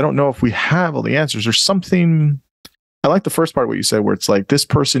you on this. I don't know if we have all the answers. There's something. I like the first part of what you said, where it's like this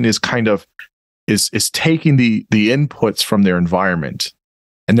person is kind of is taking the inputs from their environment,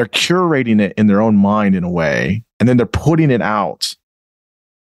 and they're curating it in their own mind in a way, and then they're putting it out.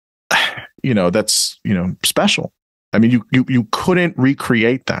 That's special. I mean, you couldn't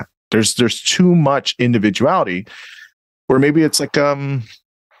recreate that. There's too much individuality, where maybe it's like I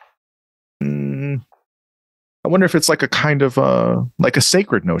wonder if it's like a kind of like a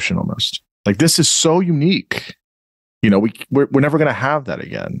sacred notion almost. Like, this is so unique. We're never going to have that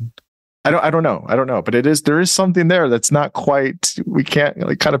again. I don't know, but there is something there that's not quite, we can't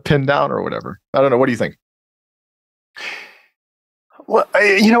like kind of pin down or whatever. I don't know. What do you think? Well,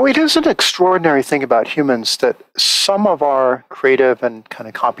 it is an extraordinary thing about humans that some of our creative and kind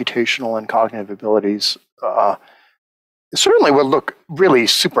of computational and cognitive abilities certainly would look really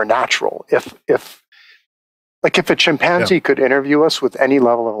supernatural if a chimpanzee could interview us with any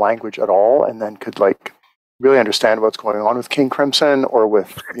level of language at all, and then could like really understand what's going on with King Crimson or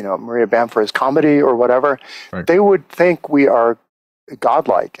with Maria Bamford's comedy or whatever. Right. They would think we are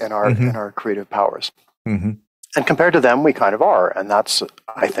godlike in our creative powers. Mm-hmm. And compared to them, we kind of are. And that's,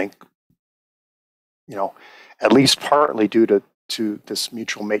 I think, at least partly due to this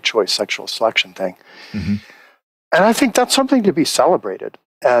mutual mate choice sexual selection thing. Mm-hmm. And I think that's something to be celebrated,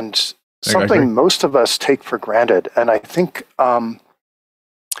 and something most of us take for granted. And I think, I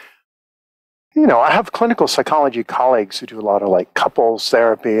have clinical psychology colleagues who do a lot of like couples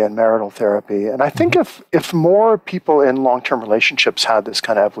therapy and marital therapy. And I think if more people in long-term relationships had this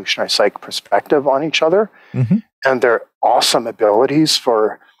kind of evolutionary psych perspective on each other and their awesome abilities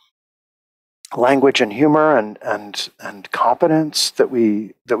for language and humor and competence that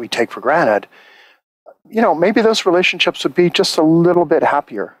we take for granted, maybe those relationships would be just a little bit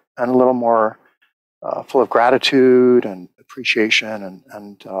happier and a little more full of gratitude and appreciation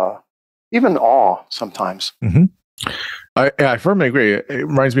and even awe sometimes. Mm-hmm. I firmly agree. It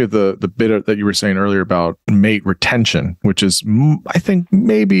reminds me of the bit that you were saying earlier about mate retention, which is, I think,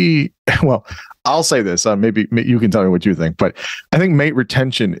 maybe, well, I'll say this, maybe you can tell me what you think, but I think mate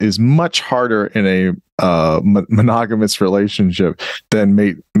retention is much harder in a monogamous relationship than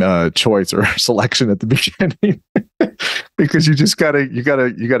mate choice or selection at the beginning. Because you just gotta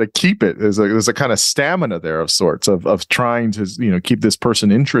keep it. There's a kind of stamina there of sorts of trying to keep this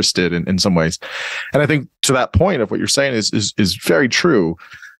person interested in some ways. And I think to that point of what you're saying is very true.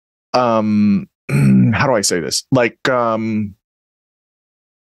 How do I say this? Like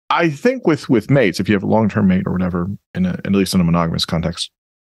I think with mates, if you have a long-term mate or whatever, at least in a monogamous context,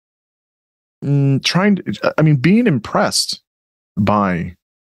 being impressed by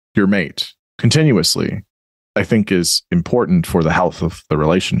your mate continuously, I think, is important for the health of the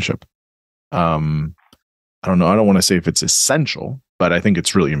relationship. I don't know. I don't want to say if it's essential, but I think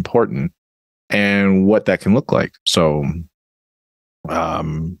it's really important, and what that can look like. So, I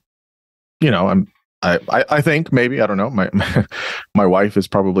think maybe, I don't know, my wife is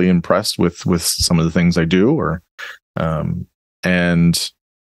probably impressed with some of the things I do, or and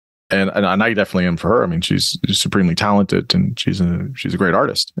I definitely am for her. I mean, she's supremely talented, and she's a great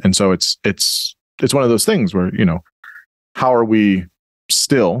artist, and so it's one of those things where, how are we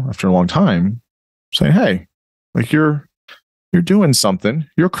still, after a long time, saying, hey, like you're doing something,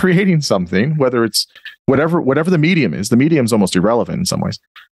 you're creating something, whether it's whatever the medium is. The medium's almost irrelevant in some ways.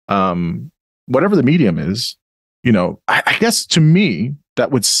 Whatever the medium is, I guess to me,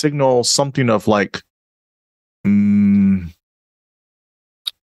 that would signal something of like,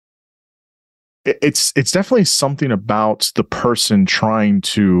 it's definitely something about the person trying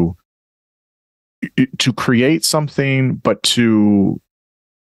to create something, but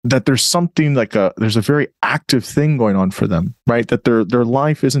that there's something like there's a very active thing going on for them, right? That their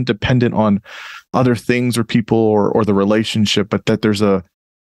life isn't dependent on other things or people or the relationship, but that there's an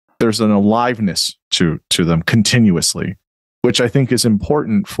aliveness to them continuously, which I think is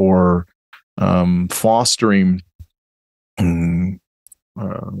important for fostering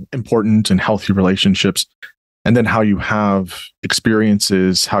important and healthy relationships. And then how you have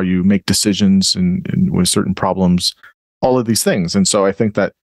experiences, how you make decisions and with certain problems, all of these things. And so I think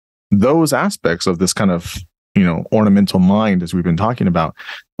that those aspects of this kind of, ornamental mind, as we've been talking about,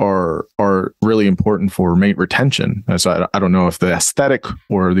 are really important for mate retention. So I don't know if the aesthetic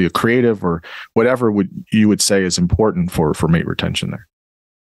or the creative or whatever you would say is important for mate retention there.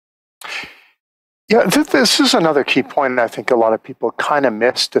 Yeah, this is another key point I think a lot of people kind of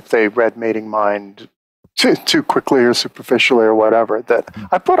missed if they read Mating Mind too quickly or superficially or whatever, that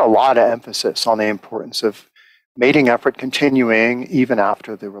I put a lot of emphasis on the importance of mating effort continuing even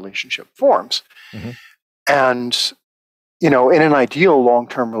after the relationship forms. Mm-hmm. And, in an ideal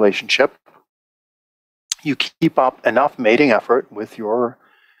long-term relationship, you keep up enough mating effort with your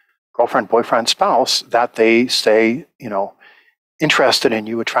girlfriend, boyfriend, spouse that they stay, interested in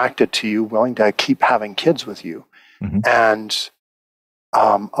you, attracted to you, willing to keep having kids with you. Mm-hmm. And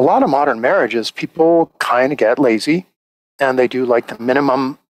a lot of modern marriages, people kind of get lazy and they do like the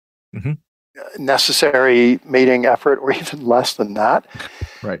minimum necessary mating effort or even less than that.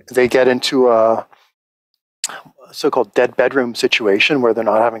 Right. They get into a so-called dead bedroom situation where they're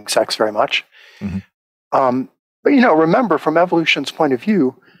not having sex very much. Mm-hmm. But, remember, from evolution's point of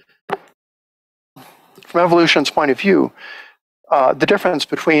view, the difference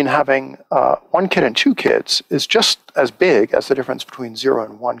between having one kid and two kids is just as big as the difference between 0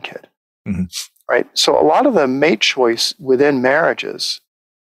 and 1 kid, right? So a lot of the mate choice within marriages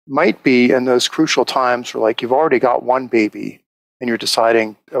might be in those crucial times where, like, you've already got one baby and you're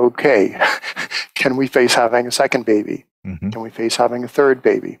deciding, okay, can we face having a second baby? Mm-hmm. Can we face having a third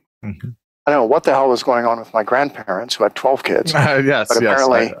baby? Mm-hmm. I don't know what the hell was going on with my grandparents who had 12 kids. Yes, but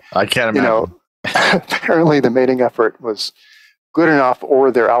apparently, I can't imagine. Apparently the mating effort was good enough, or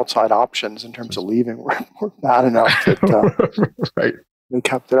their outside options in terms of leaving were bad enough that right. They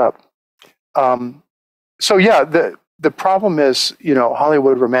kept it up. So yeah, the problem is,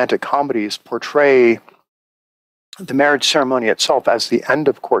 Hollywood romantic comedies portray the marriage ceremony itself as the end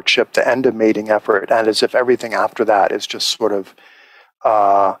of courtship, the end of mating effort, and as if everything after that is just sort of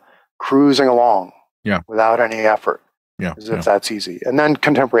cruising along without any effort, as if that's easy. And then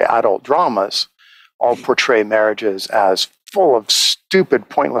contemporary adult dramas all portray marriages as full of stupid,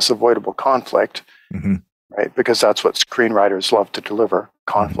 pointless, avoidable conflict, right? Because that's what screenwriters love to deliver,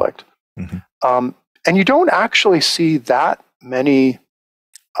 conflict. Mm-hmm. And you don't actually see that many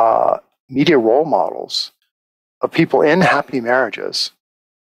media role models of people in happy marriages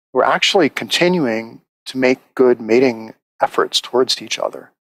who are actually continuing to make good mating efforts towards each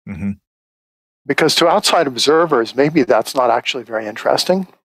other. Mm-hmm. Because to outside observers, maybe that's not actually very interesting.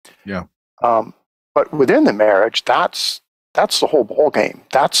 Yeah. But within the marriage, that's the whole ball game.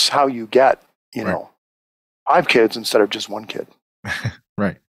 That's how you get, you know, 5 kids instead of just 1 kid.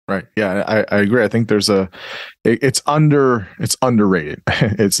 Right. Right. Yeah, I agree. I think it's underrated.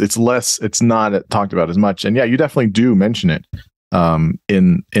 It's not talked about as much. And yeah, you definitely do mention it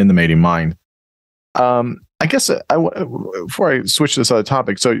in the mating mind. I guess before I switch to this other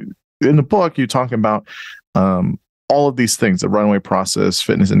topic, so in the book you talk about all of these things: the runaway process,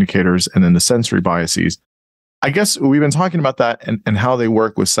 fitness indicators, and then the sensory biases. I guess we've been talking about that and how they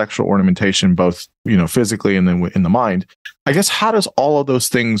work with sexual ornamentation, both, you know, physically and then in the mind. I guess, how does all of those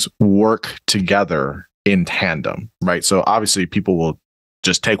things work together in tandem, right? So obviously people will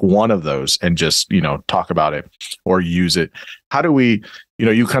just take one of those and just, you know, talk about it or use it. How do we, you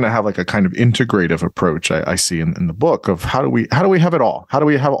know, you kind of have like a kind of integrative approach I see in the book of how do we have it all? How do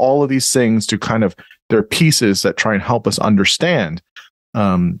we have all of these things to kind of, they're pieces that try and help us understand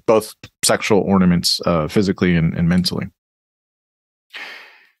both sexual ornaments physically and mentally?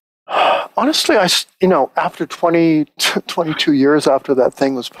 Honestly, after 22 years after that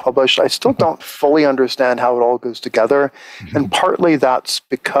thing was published, I still don't fully understand how it all goes together. Mm-hmm. And partly that's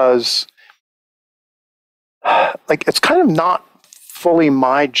because it's kind of not fully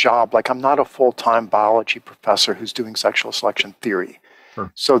my job. Like, I'm not a full-time biology professor who's doing sexual selection theory.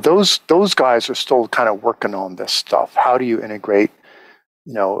 Sure. So those guys are still kind of working on this stuff. How do you integrate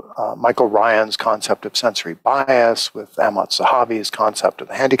Michael Ryan's concept of sensory bias with Ahmad Zahavi's concept of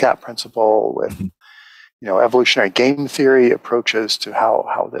the handicap principle, with evolutionary game theory approaches to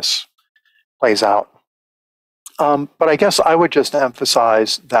how this plays out. But I guess I would just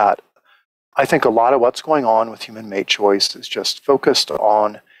emphasize that I think a lot of what's going on with human mate choice is just focused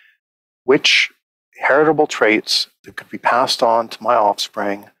on which heritable traits that could be passed on to my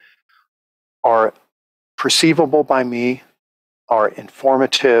offspring are perceivable by me, are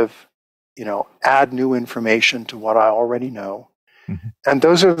informative, add new information to what I already know. Mm-hmm. And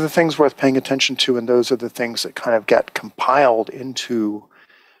those are the things worth paying attention to, and those are the things that kind of get compiled into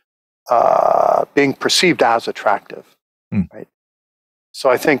being perceived as attractive, right? So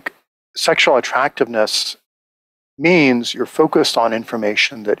I think sexual attractiveness means you're focused on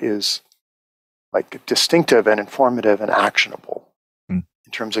information that is like distinctive and informative and actionable in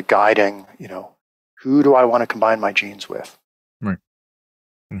terms of guiding, who do I want to combine my genes with? Right.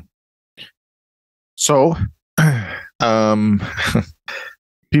 So,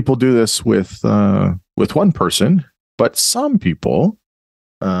 people do this with one person, but some people,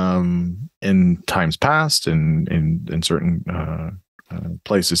 in times past and in certain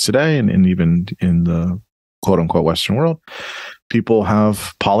places today, and even in the quote unquote Western world, people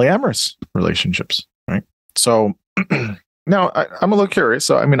have polyamorous relationships, right? So now I'm a little curious.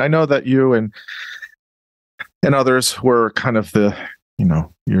 So, I mean, I know that you and others were kind of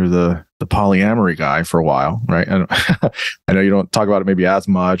you're the polyamory guy for a while, right? And I know you don't talk about it maybe as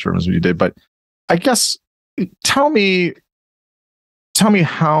much or as you did, but I guess tell me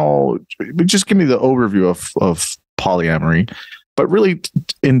how, just give me the overview of polyamory, but really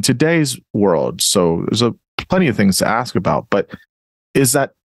in today's world. So there's plenty of things to ask about, but is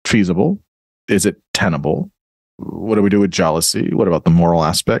that feasible? Is it tenable? What do we do with jealousy? What about the moral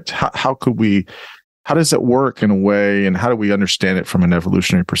aspect? How does it work in a way, and how do we understand it from an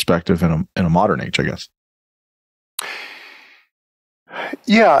evolutionary perspective in a modern age, I guess?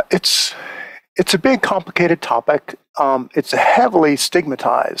 Yeah, it's a big, complicated topic. It's a heavily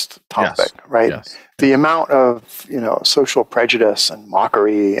stigmatized topic, yes. Right? Yes. The amount of social prejudice and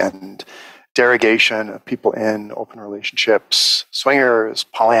mockery and derogation of people in open relationships, swingers,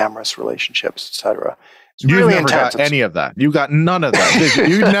 polyamorous relationships, etc. You really never got any of that. You got none of that.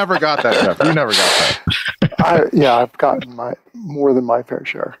 You never got that, Jeff. You never got that. I've gotten more than my fair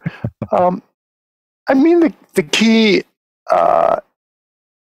share. I mean, the key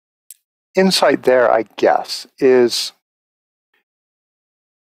insight there, I guess, is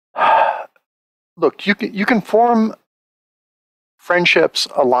look, you can form friendships,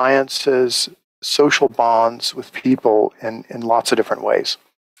 alliances, social bonds with people in lots of different ways.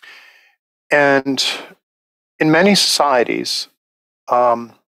 And in many societies,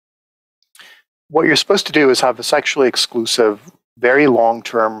 what you're supposed to do is have a sexually exclusive, very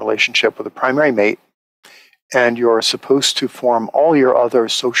long-term relationship with a primary mate, and you're supposed to form all your other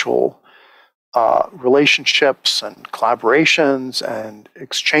social relationships and collaborations and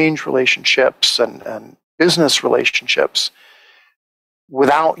exchange relationships and business relationships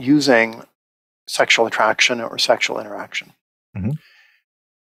without using sexual attraction or sexual interaction. Mm-hmm.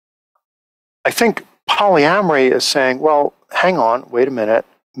 I think polyamory is saying, well, hang on, wait a minute,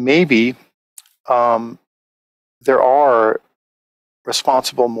 maybe there are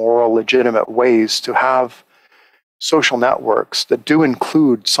responsible, moral, legitimate ways to have social networks that do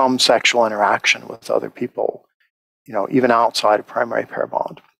include some sexual interaction with other people, even outside of primary pair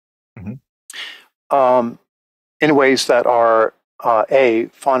bond, in ways that are A,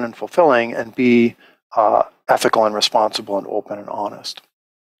 fun and fulfilling, and B, ethical and responsible and open and honest.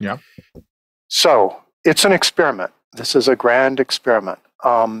 Yeah. So it's an experiment. This is a grand experiment.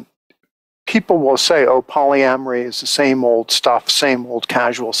 People will say, oh, polyamory is the same old stuff, same old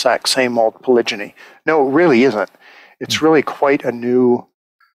casual sex, same old polygyny. No, it really isn't. It's really quite a new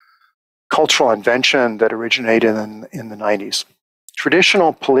cultural invention that originated in the 90s.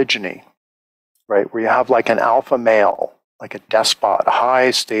 Traditional polygyny, right, where you have like an alpha male, like a despot, a high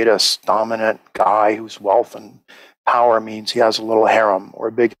status, dominant guy whose wealth and power means he has a little harem or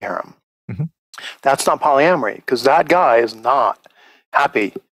a big harem. Mm-hmm. That's not polyamory, because that guy is not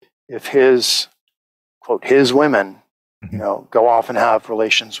happy if his, quote, his women, go off and have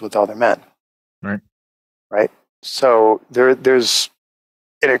relations with other men. Right? So there's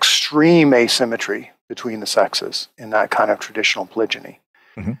an extreme asymmetry between the sexes in that kind of traditional polygyny.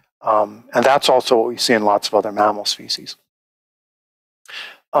 Mm-hmm. And that's also what we see in lots of other mammal species.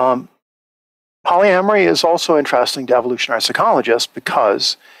 Polyamory is also interesting to evolutionary psychologists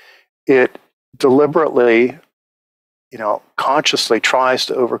because it deliberately, consciously tries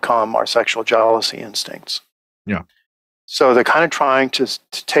to overcome our sexual jealousy instincts. Yeah. So they're kind of trying to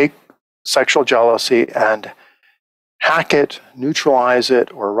take sexual jealousy and hack it, neutralize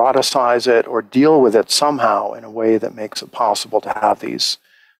it, or eroticize it, or deal with it somehow in a way that makes it possible to have these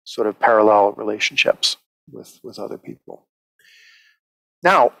sort of parallel relationships with other people.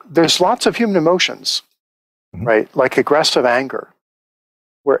 Now, there's lots of human emotions, right? Like aggressive anger,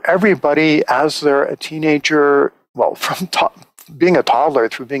 where everybody, as they're a teenager, well, from being a toddler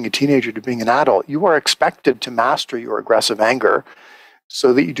through being a teenager to being an adult, you are expected to master your aggressive anger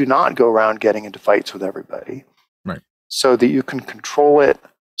so that you do not go around getting into fights with everybody. Right. So that you can control it,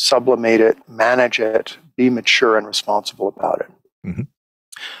 sublimate it, manage it, be mature and responsible about it. Mm-hmm.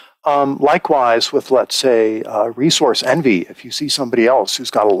 Likewise, with, let's say, resource envy, if you see somebody else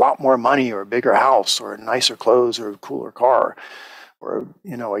who's got a lot more money or a bigger house or nicer clothes or a cooler car or,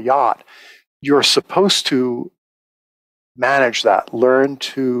 a yacht, you're supposed to manage that, learn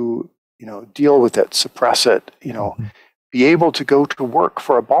to, deal with it, suppress it, mm-hmm. be able to go to work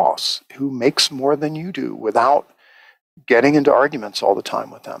for a boss who makes more than you do without getting into arguments all the time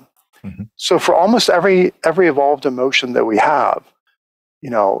with them. Mm-hmm. So for almost every evolved emotion that we have,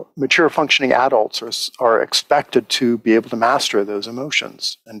 mature functioning adults are expected to be able to master those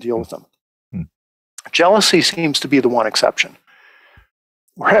emotions and deal with them. Mm-hmm. Jealousy seems to be the one exception,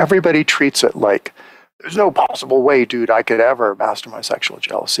 where everybody treats it like, there's no possible way, dude, I could ever master my sexual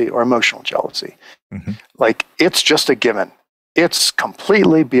jealousy or emotional jealousy. Mm-hmm. Like, it's just a given. It's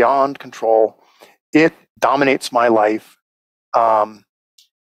completely beyond control. It dominates my life. And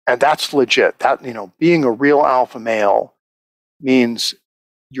that's legit. That, being a real alpha male means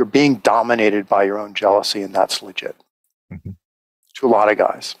you're being dominated by your own jealousy, and that's legit. Mm-hmm. To a lot of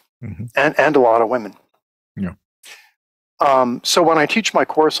guys. Mm-hmm. and a lot of women. Yeah. So when I teach my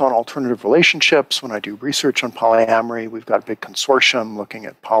course on alternative relationships, when I do research on polyamory, we've got a big consortium looking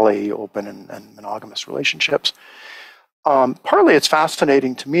at poly, open, and monogamous relationships. Partly it's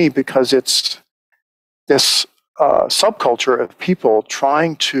fascinating to me because it's this subculture of people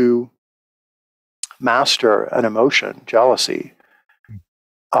trying to master an emotion, jealousy,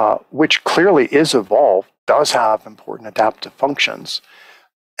 which clearly is evolved, does have important adaptive functions,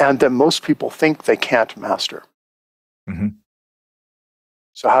 and that most people think they can't master. Mm-hmm.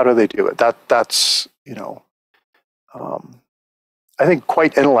 So how do they do it? That's I think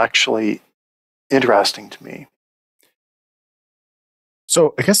quite intellectually interesting to me.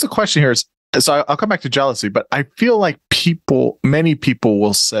 So I guess the question here is, so I'll come back to jealousy, but I feel like many people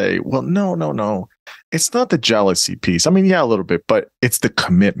will say, well, no, it's not the jealousy piece. I mean, yeah, a little bit, but it's the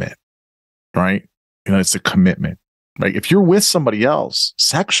commitment, right? It's the commitment. Like if you're with somebody else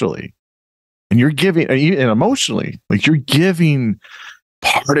sexually, and you're giving, and emotionally, like you're giving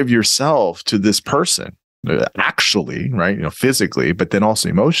part of yourself to this person, actually, right? Physically, but then also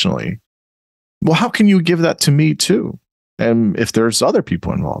emotionally. Well, how can you give that to me too? And if there's other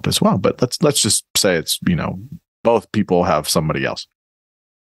people involved as well, but let's just say it's, both people have somebody else.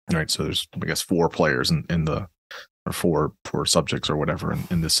 Right. So there's, I guess, 4 players in the, or four subjects or whatever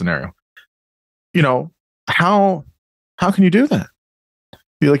in this scenario. How can you do that?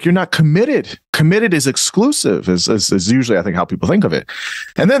 You're not committed. Committed is exclusive, is usually, I think, how people think of it.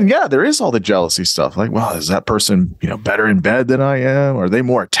 And then, there is all the jealousy stuff. Like, well, is that person, better in bed than I am? Are they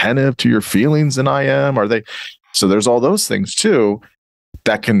more attentive to your feelings than I am? Are they? So there's all those things too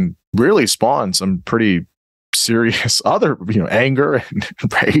that can really spawn some pretty serious other, anger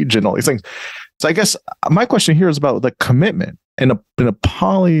and rage and all these things. So I guess my question here is about the commitment in a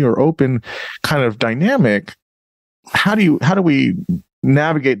poly or open kind of dynamic. How do we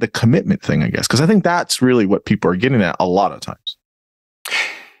navigate the commitment thing, I guess? Because I think that's really what people are getting at a lot of times.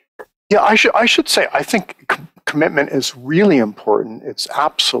 Yeah, I should say, I think commitment is really important. It's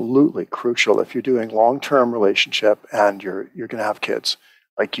absolutely crucial if you're doing long-term relationship and you're going to have kids.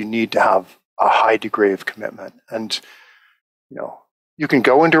 Like, you need to have a high degree of commitment. And, you can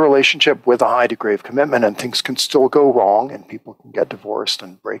go into a relationship with a high degree of commitment and things can still go wrong and people can get divorced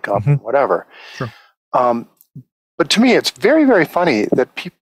and break up and whatever. Sure. But to me, it's very, very funny that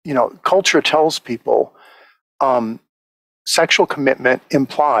culture tells people sexual commitment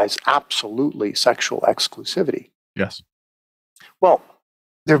implies absolutely sexual exclusivity. Yes. Well,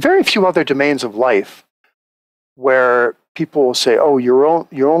 there are very few other domains of life where people will say, "Oh, you're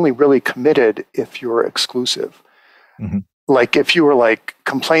only really committed if you're exclusive." Mm-hmm. Like, if you were like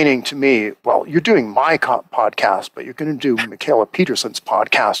complaining to me, "Well, you're doing my podcast, but you're going to do Michaela Peterson's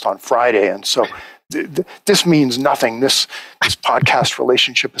podcast on Friday, and so this means nothing. This podcast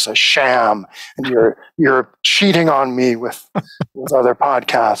relationship is a sham, and you're cheating on me with other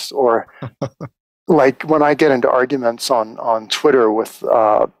podcasts." Or like when I get into arguments on Twitter with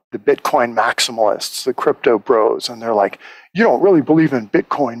the Bitcoin maximalists, the crypto bros, and they're like, "You don't really believe in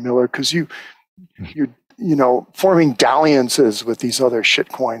Bitcoin, Miller, because you're forming dalliances with these other shit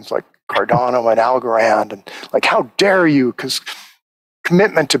coins like Cardano and Algorand, and like, how dare you? Because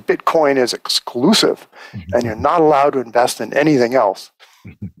commitment to Bitcoin is exclusive, and you're not allowed to invest in anything else."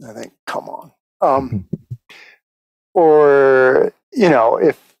 I think, come on. Or,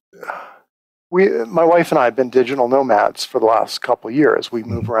 if my wife and I have been digital nomads for the last couple of years. We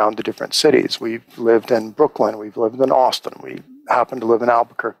move around to different cities. We've lived in Brooklyn. We've lived in Austin. We happen to live in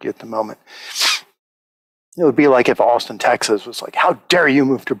Albuquerque at the moment. It would be like if Austin, Texas was like, "How dare you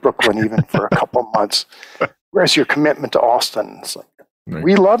move to Brooklyn even for a couple of months? Where's your commitment to Austin?" It's like, right.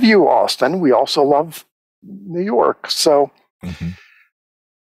 We love you, Austin. We also love New York. So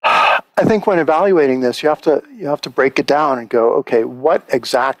I think when evaluating this, you have to break it down and go, okay, what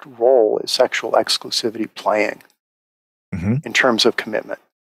exact role is sexual exclusivity playing in terms of commitment?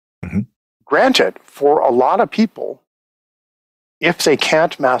 Granted, for a lot of people, if they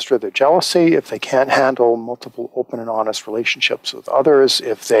can't master their jealousy, if they can't handle multiple open and honest relationships with others,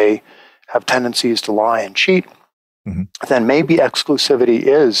 if they have tendencies to lie and cheat, then maybe exclusivity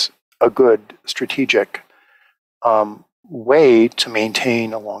is a good strategic way to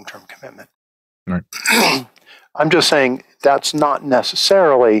maintain a long-term commitment. Right. I'm just saying that's not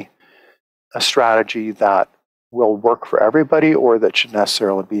necessarily a strategy that will work for everybody or that should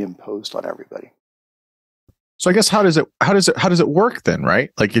necessarily be imposed on everybody. So I guess how does it work then,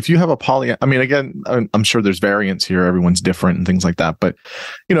 right? Like, if you have a I mean, again, I'm sure there's variance here. Everyone's different and things like that. But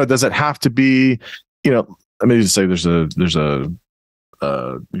does it have to be? Let me just say there's a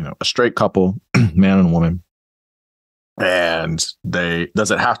straight couple, man and woman, and does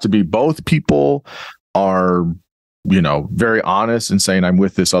it have to be both people are very honest and saying, "I'm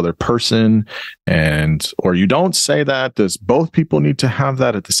with this other person," or you don't say that? Does both people need to have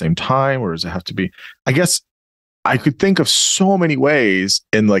that at the same time, or does it have to be? I guess I could think of so many ways,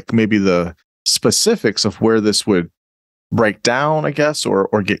 and like maybe the specifics of where this would break down, I guess, or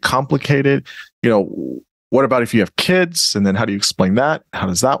get complicated. What about if you have kids, and then how do you explain that? How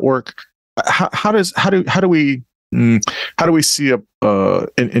does that work? How do we see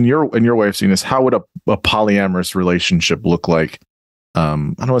in your way of seeing this? How would a polyamorous relationship look like? I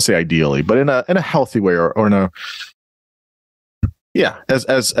don't want to say ideally, but in a healthy way, or in a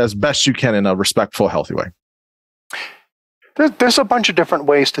as best you can in a respectful, healthy way. There's a bunch of different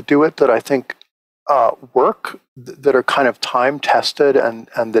ways to do it that I think work, that are kind of time tested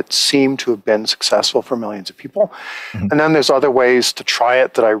and that seem to have been successful for millions of people. And then there's other ways to try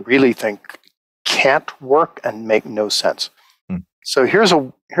it that I really think can't work and make no sense. So here's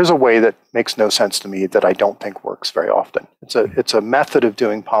a way that makes no sense to me that I don't think works very often. It's a method of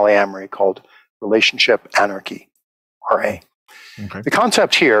doing polyamory called relationship anarchy, RA. Okay. The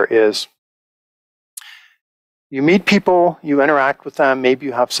concept here is you meet people, you interact with them, maybe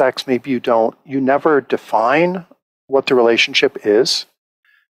you have sex, maybe you don't. You never define what the relationship is.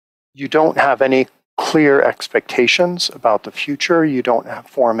 you don't have any clear expectations about the future. You don't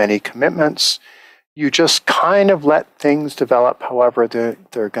form any commitments. You just kind of let things develop however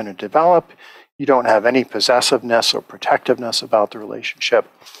they're going to develop. You don't have any possessiveness or protectiveness about the relationship.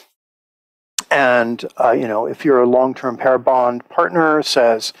 And, if your long-term pair bond partner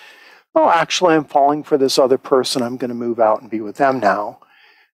says, oh, actually, I'm falling for this other person, I'm going to move out and be with them now,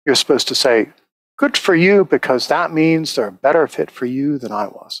 you're supposed to say, good for you, because that means they're a better fit for you than I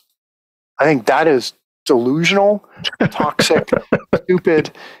was. I think that is delusional, toxic,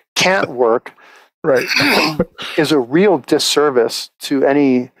 stupid, can't work, Right. is a real disservice to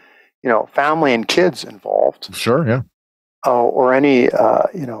any, family and kids involved. Sure, yeah. Or any,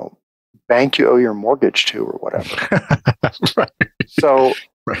 bank you owe your mortgage to or whatever. Right. So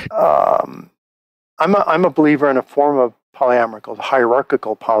Right. I'm a believer in a form of polyamory called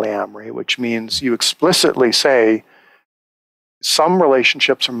hierarchical polyamory, which means you explicitly say some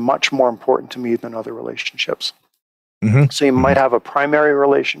relationships are much more important to me than other relationships. Mm-hmm. So you might have a primary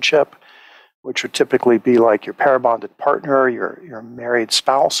relationship, which would typically be like your pair bonded partner, your married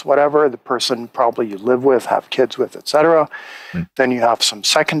spouse, whatever, the person probably you live with, have kids with, etc. Mm-hmm. Then you have some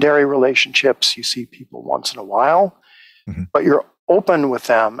secondary relationships. You see people once in a while, but you're open with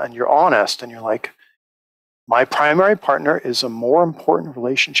them and you're honest and you're like, my primary partner is a more important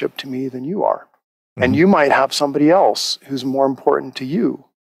relationship to me than you are. And you might have somebody else who's more important to you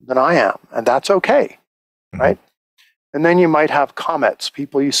than I am, and that's okay, right? And then you might have comets,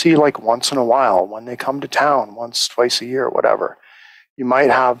 people you see like once in a while when they come to town, once, twice a year, whatever. You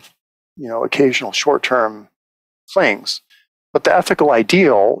might have, occasional short-term flings. But the ethical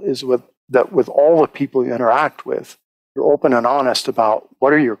ideal is with all the people you interact with, you're open and honest about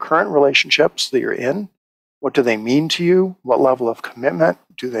what are your current relationships that you're in, what do they mean to you, what level of commitment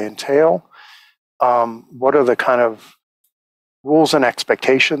do they entail, what are the kind of rules and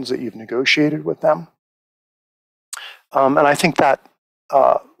expectations that you've negotiated with them. And I think that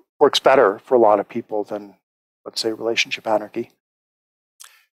works better for a lot of people than, let's say, relationship anarchy.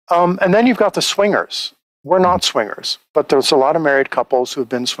 And then you've got the swingers. We're not swingers, but there's a lot of married couples who have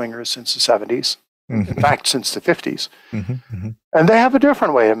been swingers since the 70s, in fact, since the 50s. And they have a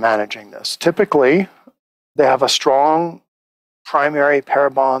different way of managing this. Typically, they have a strong primary pair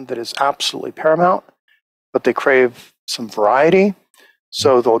bond that is absolutely paramount, but they crave some variety.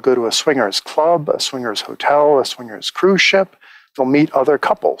 So they'll go to a swingers club, a swingers hotel, a swingers cruise ship. They'll meet other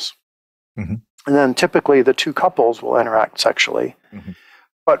couples. And then typically the two couples will interact sexually,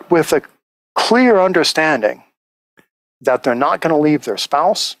 but with a clear understanding that they're not going to leave their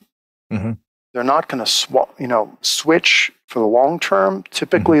spouse. They're not going to switch for the long term.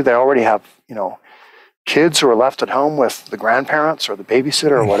 Typically they already have, kids who are left at home with the grandparents or the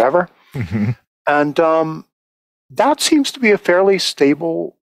babysitter or whatever. And that seems to be a fairly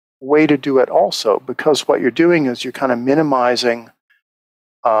stable way to do it also, because what you're doing is you're kind of minimizing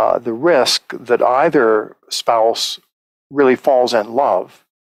the risk that either spouse really falls in love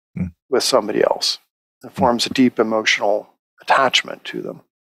with somebody else and forms a deep emotional attachment to them.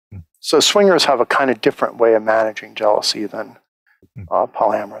 So swingers have a kind of different way of managing jealousy than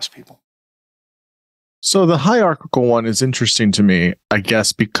polyamorous people. So the hierarchical one is interesting to me, I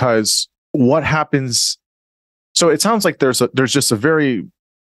guess, because what happens? So it sounds like there's just a very,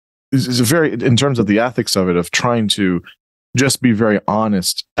 in terms of the ethics of it, of trying to just be very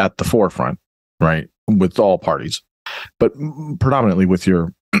honest at the forefront, right, with all parties, but predominantly with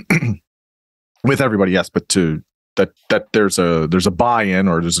with everybody, yes, but that there's a buy-in,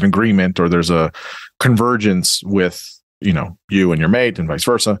 or there's an agreement, or there's a convergence with you and your mate and vice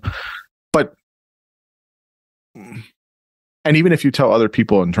versa. But and even if you tell other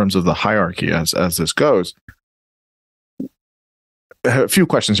people in terms of the hierarchy as this goes, a few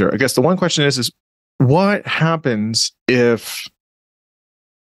questions here. I guess the one question is what happens if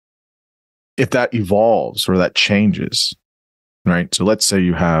that evolves or that changes, right? So let's say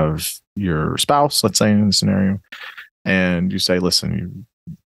you have your spouse, let's say in the scenario, and you say, listen,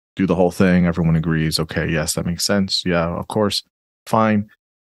 you do the whole thing. Everyone agrees. Okay, yes, that makes sense. Yeah, of course. Fine.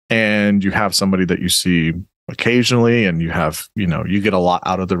 And you have somebody that you see occasionally, and you have, you get a lot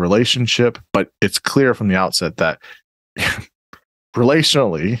out of the relationship, but it's clear from the outset that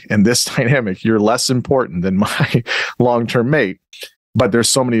relationally, in this dynamic, you're less important than my long-term mate, but there's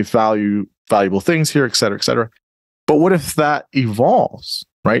so many valuable things here, et cetera, et cetera. But what if that evolves,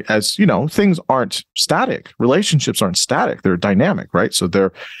 right? As things aren't static. Relationships aren't static. They're dynamic, right? So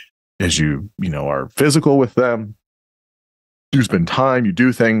they're, as you are physical with them, you spend time, you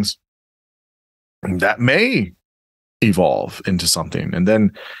do things that may evolve into something. And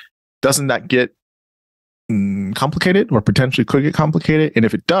then doesn't that get complicated or potentially could get complicated? And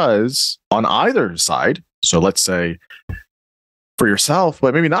if it does on either side, so let's say for yourself,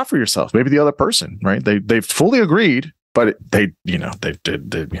 but maybe not for yourself, maybe the other person, right? They've fully agreed, but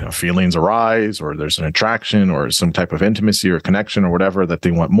feelings arise, or there's an attraction or some type of intimacy or connection or whatever that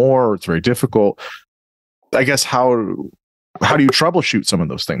they want more, or it's very difficult. I guess how do you troubleshoot some of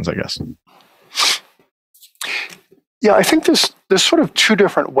those things, I guess? Yeah, I think there's sort of two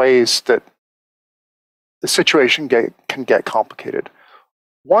different ways that the situation can get complicated.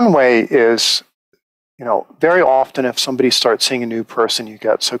 One way is, very often if somebody starts seeing a new person, you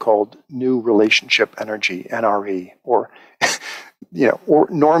get so-called new relationship energy, NRE, or, or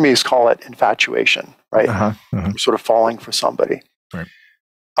normies call it infatuation, right? Sort of falling for somebody. Right.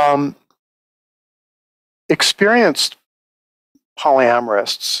 Experienced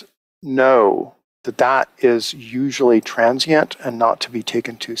polyamorists know that is usually transient and not to be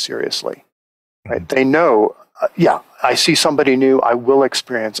taken too seriously, right? They know, I see somebody new, I will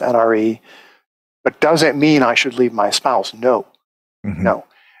experience NRE, but does it mean I should leave my spouse? No, no.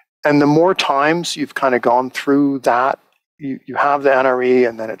 And the more times you've kind of gone through that, you have the NRE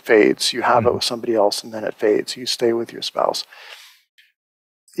and then it fades. You have it with somebody else and then it fades. You stay with your spouse.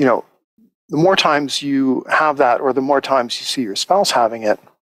 The more times you have that, or the more times you see your spouse having it,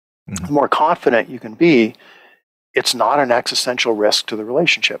 the more confident you can be, it's not an existential risk to the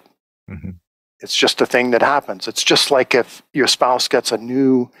relationship. It's just a thing that happens. It's just like if your spouse gets a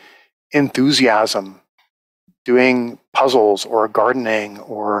new enthusiasm doing puzzles or gardening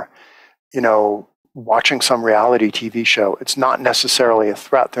or, watching some reality TV show. It's not necessarily a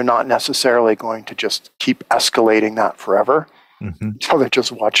threat. They're not necessarily going to just keep escalating that forever. So they're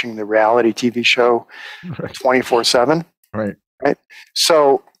just watching the reality TV show 24/7. Right.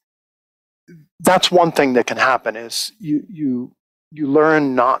 So that's one thing that can happen is you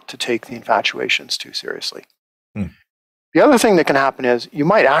learn not to take the infatuations too seriously. The other thing that can happen is you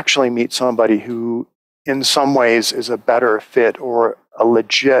might actually meet somebody who in some ways is a better fit or a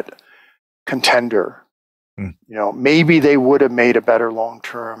legit contender. Maybe they would have made a better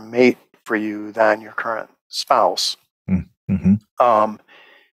long-term mate for you than your current spouse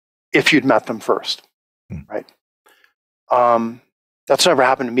if you'd met them first, right? That's never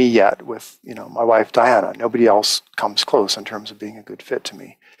happened to me yet with, my wife, Diana. Nobody else comes close in terms of being a good fit to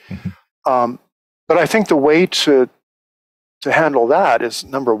me. But I think the way to handle that is,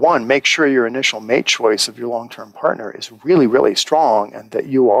 number one, make sure your initial mate choice of your long-term partner is really, really strong and that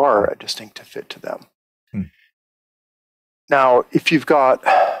you are a distinctive fit to them. Now, if you've got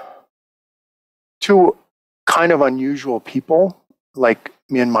two kind of unusual people, like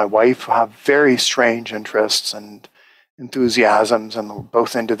me and my wife, who have very strange interests and enthusiasms, and we're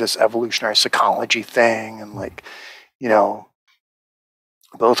both into this evolutionary psychology thing, and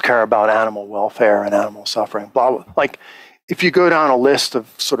both care about animal welfare and animal suffering, blah, blah. Like, if you go down a list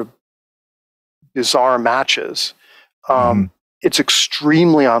of sort of bizarre matches, it's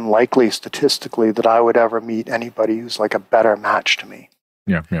extremely unlikely statistically that I would ever meet anybody who's like a better match to me.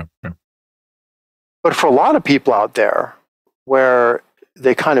 Yeah. But for a lot of people out there, where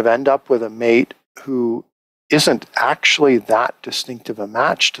they kind of end up with a mate who isn't actually that distinctive a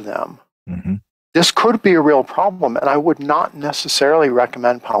match to them, this could be a real problem. And I would not necessarily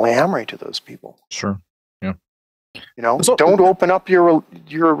recommend polyamory to those people. Sure. Yeah. Don't open up your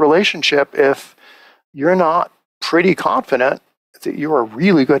relationship if you're not pretty confident that you're a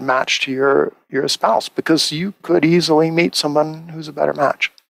really good match to your spouse, because you could easily meet someone who's a better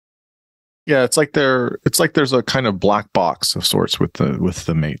match. Yeah, it's like there's a kind of black box of sorts with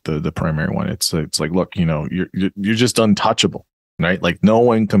the mate, the primary one. It's like, look, you're just untouchable, right? Like, no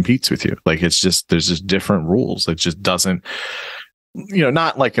one competes with you. Like, it's just, there's just different rules. It just doesn't,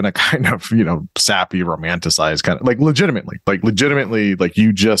 not like in a kind of, sappy, romanticized kind of, legitimately, like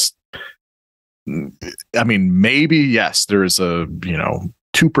you just, I mean, maybe, yes, there's a,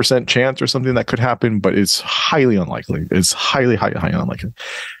 2% chance or something that could happen, but it's highly unlikely. It's highly unlikely.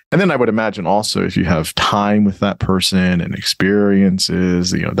 And then I would imagine also, if you have time with that person and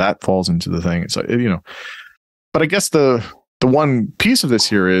experiences, that falls into the thing. So, but I guess the one piece of this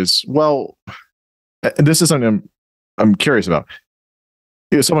here is, well, and this is something I'm curious about.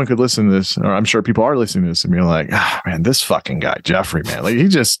 Someone could listen to this, or I'm sure people are listening to this and be like, man, this fucking guy, Geoffrey, man, like he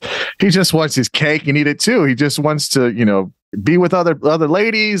just wants his cake and eat it too. He just wants to, be with other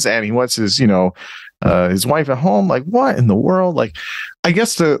ladies, and he wants his, his wife at home. Like, what in the world? Like, I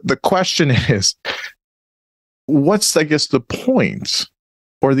guess the question is, what's, I guess, the point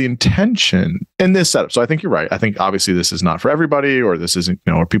or the intention in this setup? So I think you're right. I think obviously this is not for everybody, or this isn't,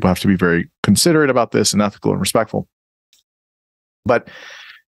 or people have to be very considerate about this and ethical and respectful. But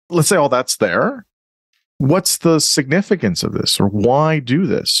let's say all that's there. what's the significance of this, or why do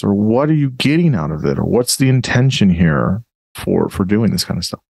this, or what are you getting out of it, or what's the intention here for doing this kind of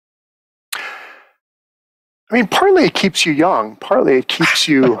stuff? I mean, partly it keeps you young, partly it keeps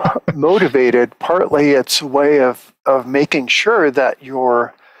you motivated, partly it's a way of making sure that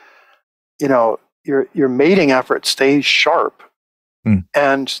your mating effort stays sharp.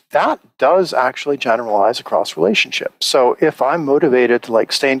 And that does actually generalize across relationships. So if I'm motivated to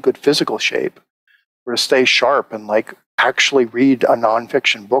like stay in good physical shape or to stay sharp and like actually read a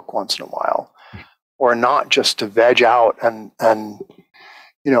nonfiction book once in a while, or not just to veg out and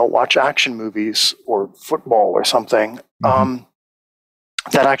watch action movies or football or something, that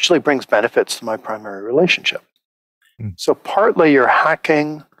actually brings benefits to my primary relationship. So partly you're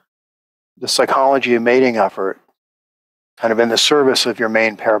hacking the psychology of mating effort kind of in the service of your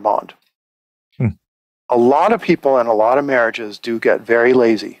main pair bond. A lot of people in a lot of marriages do get very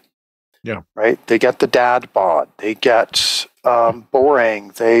lazy. Yeah. Right? They get the dad bod. They get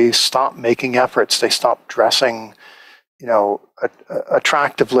boring. They stop making efforts. They stop dressing,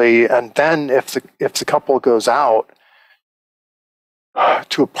 attractively. And then if the couple goes out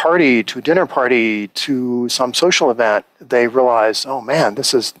to a party, to a dinner party, to some social event, they realize, oh man,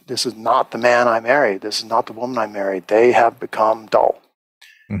 this is not the man I married. This is not the woman I married. They have become dull.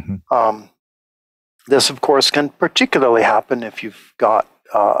 This, of course, can particularly happen if you've got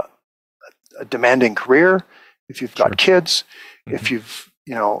a demanding career, if you've got kids, if you've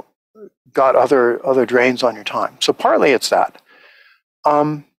got other drains on your time. So partly it's that.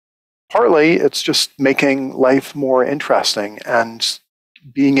 Partly it's just making life more interesting and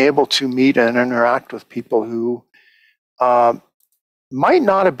being able to meet and interact with people who might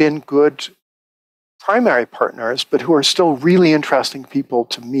not have been good primary partners, but who are still really interesting people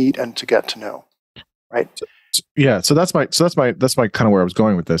to meet and to get to know. Right? Yeah. So that's my kind of where I was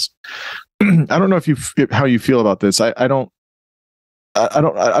going with this. I don't know how you feel about this. I don't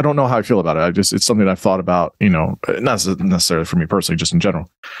know how I feel about it. It's something I've thought about, not necessarily for me personally, just in general,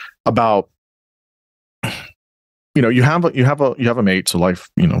 about, you have a mate, so life,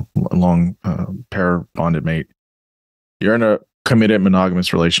 a long pair bonded mate. You're in a committed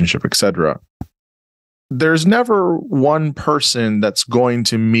monogamous relationship, etc. There's never one person that's going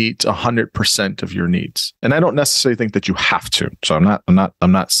to meet 100% of your needs, and I don't necessarily think that you have to. So I'm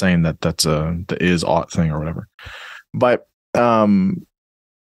not saying that that's the is ought thing or whatever, but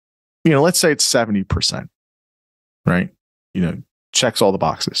let's say it's 70%, right? Checks all the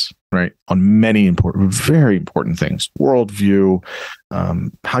boxes, right? On many very important things: worldview,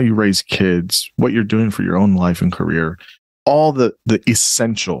 how you raise kids, what you're doing for your own life and career, all the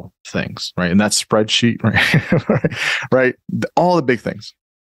essential things, right? And that spreadsheet, right? Right? All the big things.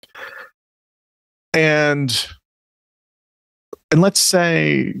 And let's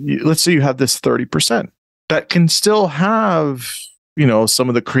say you have this 30% that can still have, some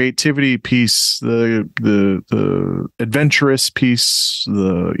of the creativity piece, the adventurous piece,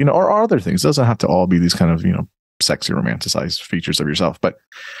 or other things. It doesn't have to all be these kind of, sexy romanticized features of yourself.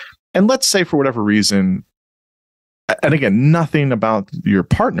 And let's say for whatever reason, and again, nothing about your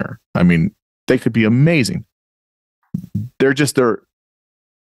partner. I mean, they could be amazing. Their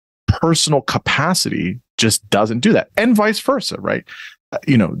personal capacity just doesn't do that. And vice versa, right?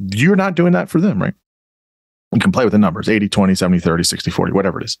 You're not doing that for them, right? You can play with the numbers, 80, 20, 70, 30, 60, 40,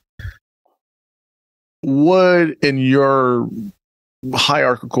 whatever it is. Would, in your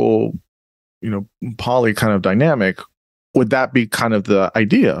hierarchical, poly kind of dynamic, would that be kind of the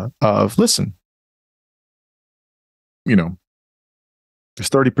idea of, listen, there's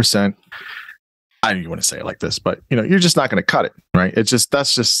 30%. I don't even want to say it like this, but you're just not going to cut it, right? That's just,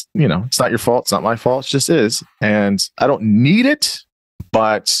 it's not your fault. It's not my fault. It just is. And I don't need it,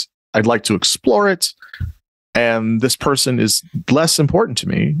 but I'd like to explore it. And this person is less important to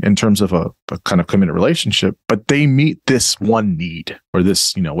me in terms of a kind of committed relationship, but they meet this one need or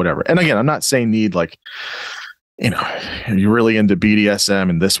this, whatever. And again, I'm not saying need like, you're really into BDSM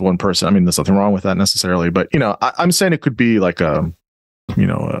and this one person. I mean, there's nothing wrong with that necessarily, but I'm saying it could be like an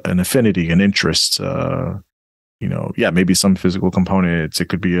affinity, an interest, maybe some physical components. It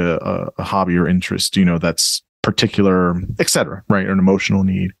could be a hobby or interest, that's particular, etc. Right? Or an emotional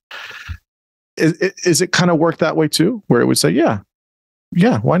need. Is it kind of work that way too, where it would say, yeah,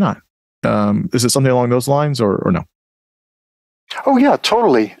 why not? Is it something along those lines or no? Oh yeah,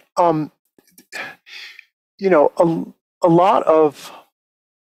 totally. A lot of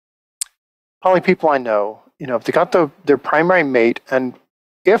poly people I know, if they got their primary mate, and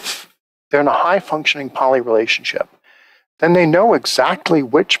if they're in a high functioning poly relationship, then they know exactly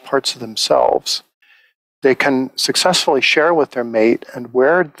which parts of themselves they can successfully share with their mate and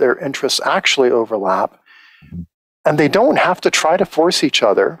where their interests actually overlap, Mhm. And they don't have to try to force each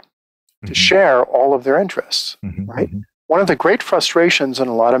other to share all of their interests, right? One of the great frustrations in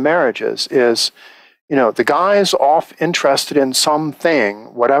a lot of marriages is, the guy's off interested in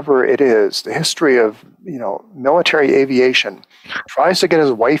something, whatever it is, the history of, military aviation, tries to get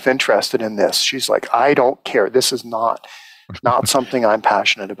his wife interested in this. She's like, I don't care. This is not something I'm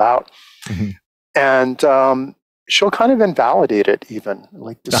passionate about. And she'll kind of invalidate it, even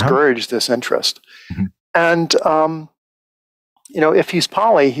like discourage this interest. And, if he's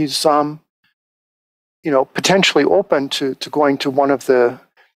poly, he's, potentially open to going to one of the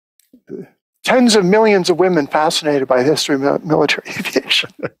tens of millions of women fascinated by the history of military aviation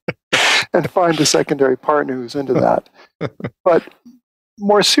and find a secondary partner who's into that. But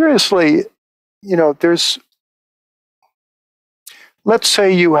more seriously, let's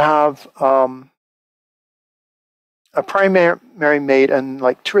say you have a primary mate and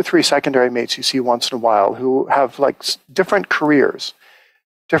like 2 or 3 secondary mates you see once in a while who have like different careers,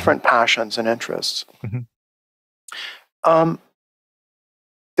 different passions and interests. There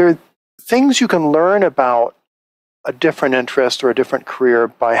are things you can learn about a different interest or a different career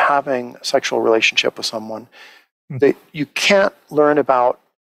by having a sexual relationship with someone that you can't learn about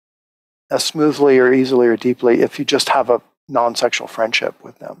as smoothly or easily or deeply if you just have a non-sexual friendship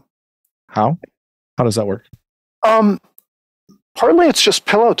with them. How does that work? Partly it's just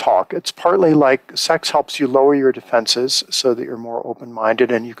pillow talk. It's partly like sex helps you lower your defenses so that you're more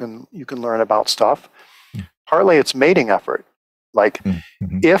open-minded and you can learn about stuff. Partly it's mating effort. Like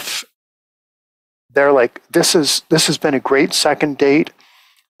if they're like, this has been a great second date.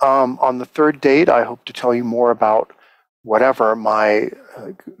 On the third date, I hope to tell you more about whatever my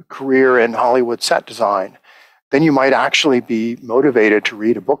career in Hollywood set design. Then you might actually be motivated to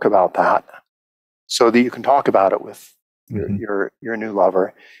read a book about that, so that you can talk about it with your new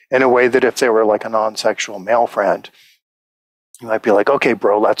lover in a way that if they were like a non-sexual male friend, you might be like, okay,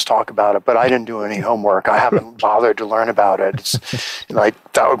 bro, let's talk about it. But I didn't do any homework. I haven't bothered to learn about it. It's like,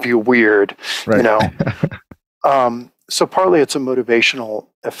 that would be weird, right. So partly it's a motivational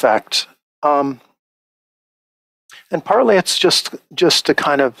effect. And partly it's just a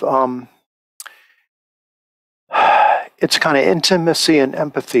kind of, it's kind of intimacy and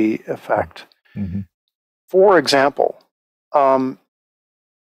empathy effect. For example,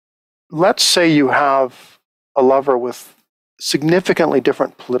 let's say you have a lover with significantly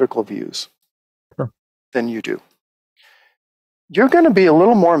different political views than you do. You're going to be a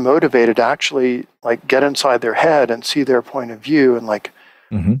little more motivated to actually like get inside their head and see their point of view and like,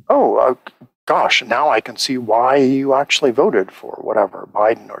 gosh, now I can see why you actually voted for whatever,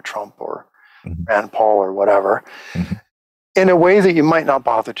 Biden or Trump or Rand Paul or whatever, in a way that you might not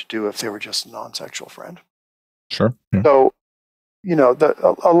bother to do if they were just a non-sexual friend. Sure. Yeah. So,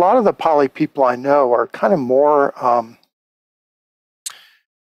 a lot of the poly people I know are kind of more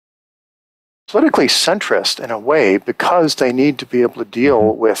politically centrist in a way because they need to be able to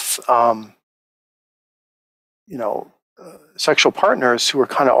deal with, sexual partners who are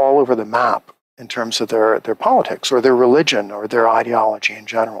kind of all over the map in terms of their politics or their religion or their ideology in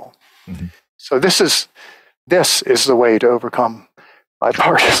general. So this is the way to overcome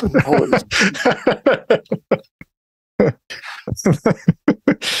bipartisan polls.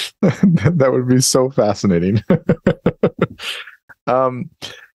 That would be so fascinating.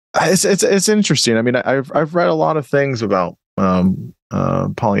 It's interesting. I mean, I've read a lot of things about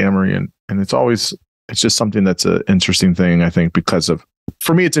polyamory, and it's just something that's an interesting thing. I think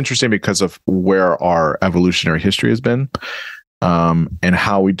for me, it's interesting because of where our evolutionary history has been, and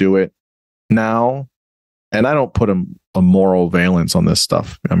how we do it now. And I don't put a moral valence on this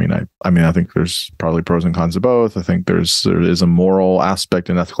stuff. I mean, I think there's probably pros and cons of both. I think there is a moral aspect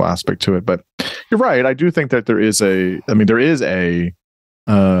and ethical aspect to it. But you're right. I do think that there is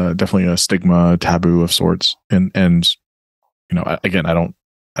definitely a stigma, taboo of sorts. And again, I don't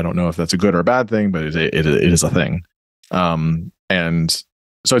know if that's a good or a bad thing, but it is a thing. And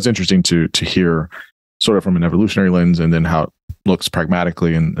so it's interesting to hear sort of from an evolutionary lens, and then how it looks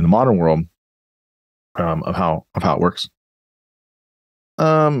pragmatically in the modern world. Of how it works.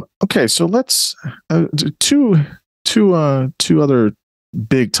 Okay, so let's two other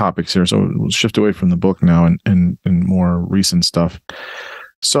big topics here. So we'll shift away from the book now and more recent stuff.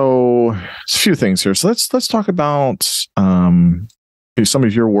 So it's a few things here. So let's talk about some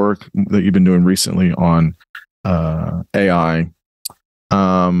of your work that you've been doing recently on AI.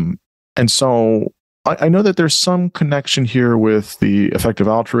 And so I know that there's some connection here with the effective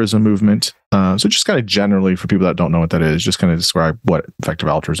altruism movement. So just kind of generally, for people that don't know what that is, just kind of describe what effective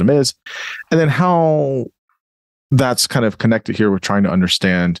altruism is, and then how that's kind of connected here with trying to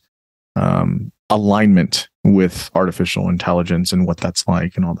understand alignment with artificial intelligence and what that's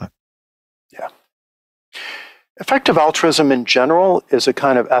like and all that. Yeah. Effective altruism in general is a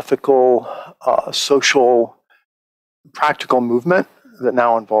kind of ethical, social, practical movement that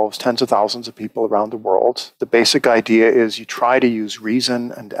now involves tens of thousands of people around the world. The basic idea is you try to use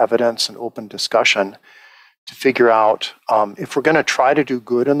reason and evidence and open discussion to figure out if we're going to try to do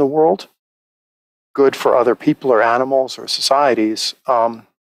good in the world, good for other people or animals or societies,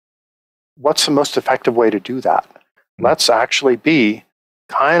 what's the most effective way to do that? Let's actually be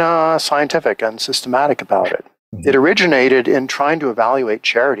kind of scientific and systematic about it. It originated in trying to evaluate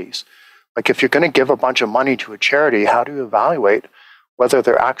charities. Like if you're going to give a bunch of money to a charity, how do you evaluate whether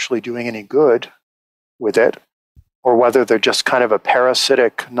they're actually doing any good with it, or whether they're just kind of a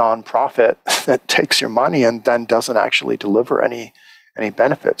parasitic nonprofit that takes your money and then doesn't actually deliver any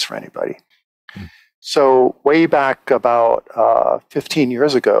benefits for anybody? So way back about 15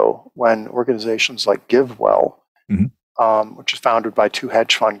 years ago, when organizations like GiveWell, which is founded by two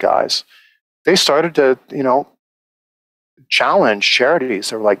hedge fund guys, they started to, challenge charities.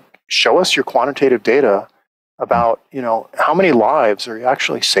 They were like, show us your quantitative data about, how many lives are you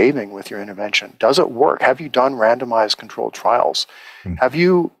actually saving with your intervention? Does it work? Have you done randomized controlled trials? Have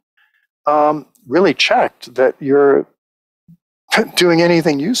you really checked that you're doing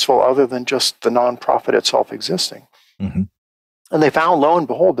anything useful other than just the nonprofit itself existing? And they found, lo and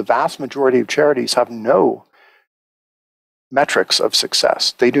behold, the vast majority of charities have no metrics of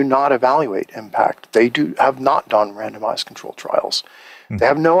success. They do not evaluate impact. They have not done randomized controlled trials. They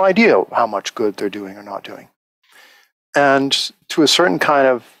have no idea how much good they're doing or not doing. And to a certain kind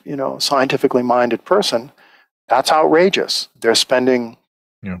of, scientifically minded person, that's outrageous. They're spending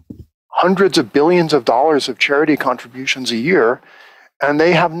hundreds of billions of dollars of charity contributions a year, and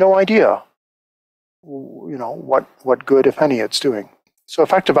they have no idea, what good, if any, it's doing. So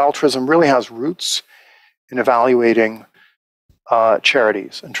effective altruism really has roots in evaluating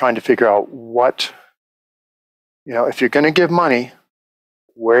charities and trying to figure out what, if you're going to give money,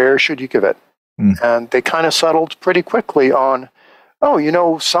 where should you give it? And they kind of settled pretty quickly on,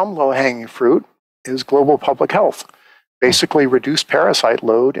 some low-hanging fruit is global public health. Basically reduce parasite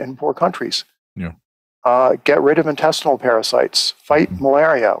load in poor countries. Get rid of intestinal parasites. Fight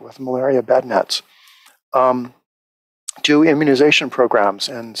malaria with malaria bed nets. Do immunization programs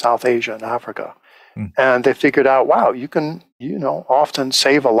in South Asia and Africa. And they figured out, wow, you can, often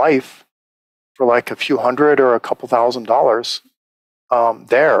save a life for like a few hundred or a couple $1,000s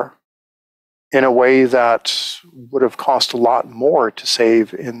there in a way that would have cost a lot more to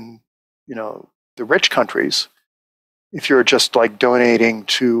save in, the rich countries if you're just like donating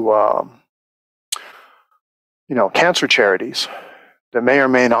to, cancer charities that may or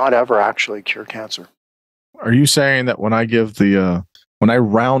may not ever actually cure cancer. Are you saying that when I give when I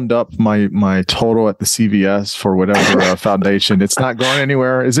round up my total at the CVS for whatever foundation, it's not going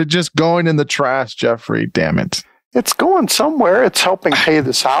anywhere? Is it just going in the trash, Geoffrey? Damn it. It's going somewhere. It's helping pay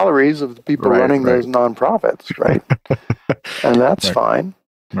the salaries of the people running those nonprofits, right? And that's fine.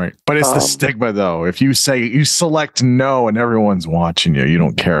 Right. But it's the stigma, though. If you say you select no and everyone's watching you, you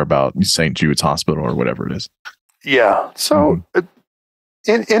don't care about St. Jude's Hospital or whatever it is. Yeah. So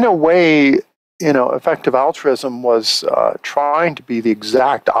in a way, effective altruism was trying to be the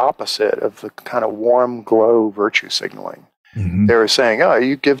exact opposite of the kind of warm glow virtue signaling. They were saying,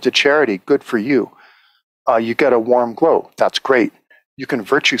 you give to charity, good for you. You get a warm glow. That's great. You can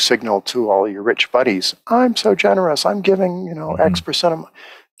virtue signal to all your rich buddies. I'm so generous. I'm giving, X% of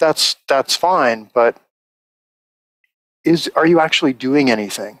that's fine. But are you actually doing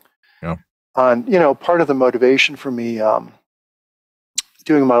anything? Yeah. And, part of the motivation for me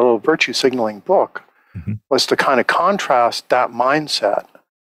doing my little virtue signaling book was to kind of contrast that mindset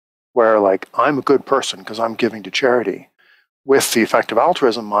where like, I'm a good person because I'm giving to charity, with the effective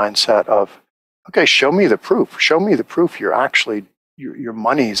altruism mindset of, okay, show me the proof. Show me the proof you're actually, your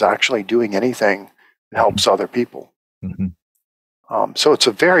money is actually doing anything that helps other people. So it's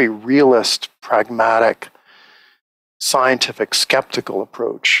a very realist, pragmatic, scientific, skeptical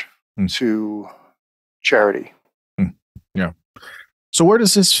approach to charity. Yeah. So where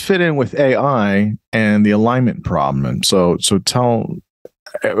does this fit in with AI and the alignment problem? So tell,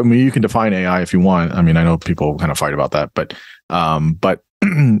 you can define AI if you want. I know people kind of fight about that, but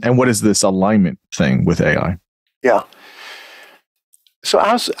and what is this alignment thing with AI? Yeah. So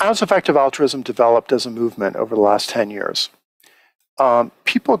as effective altruism developed as a movement over the last 10 years,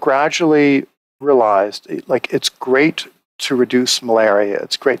 people gradually realized like it's great to reduce malaria.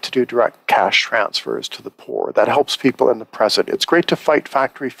 It's great to do direct cash transfers to the poor. That helps people in the present. It's great to fight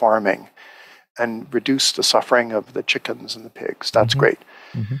factory farming and reduce the suffering of the chickens and the pigs. That's great.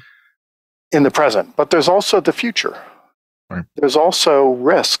 in the present. But there's also the future. Right. There's also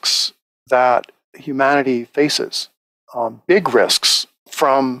risks that humanity faces, big risks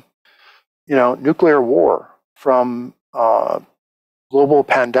from, nuclear war, from global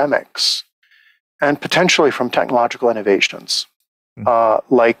pandemics, and potentially from technological innovations,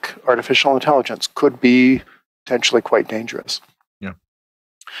 like artificial intelligence, could be potentially quite dangerous. Yeah.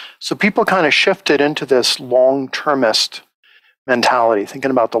 So people kind of shifted into this long-termist mentality,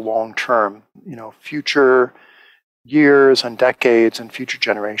 thinking about the long term, future years and decades and future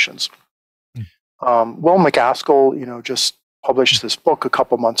generations. Will McCaskill, just published this book a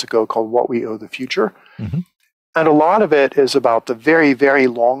couple months ago called What We Owe the Future. And a lot of it is about the very, very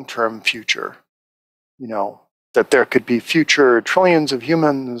long-term future, that there could be future trillions of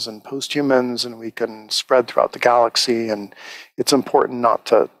humans and post-humans, and we can spread throughout the galaxy, and it's important not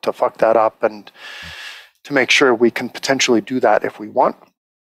to fuck that up and to make sure we can potentially do that if we want.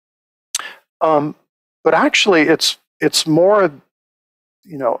 But actually, it's more,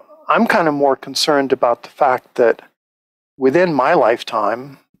 I'm kind of more concerned about the fact that within my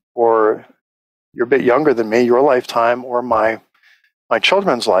lifetime, or you're a bit younger than me, your lifetime, or my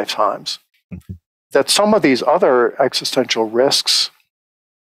children's lifetimes, that some of these other existential risks,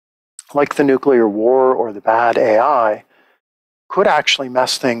 like the nuclear war or the bad AI, could actually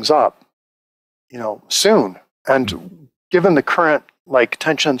mess things up, soon. And given the current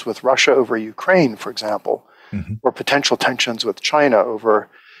tensions with Russia over Ukraine, for example, or potential tensions with China over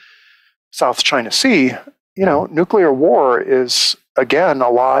South China Sea, nuclear war is, again, a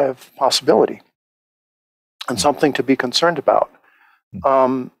live possibility and something to be concerned about.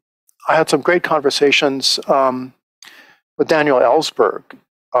 I had some great conversations with Daniel Ellsberg,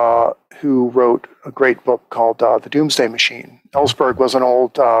 who wrote a great book called The Doomsday Machine. Ellsberg was an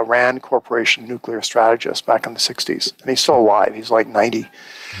old RAND Corporation nuclear strategist back in the 60s, and he's still alive. He's like 90.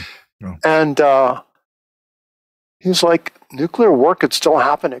 And he's like, nuclear war could still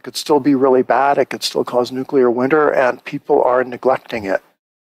happen. It could still be really bad. It could still cause nuclear winter, and people are neglecting it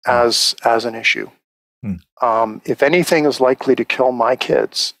as an issue. If anything is likely to kill my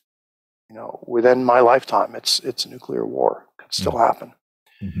kids, within my lifetime, it's nuclear war. It could still happen.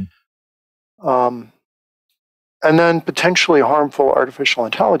 And then potentially harmful artificial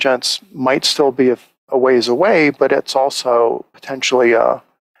intelligence might still be a ways away, but it's also potentially a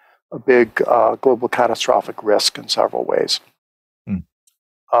big global catastrophic risk in several ways.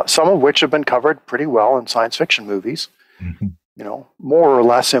 Some of which have been covered pretty well in science fiction movies, more or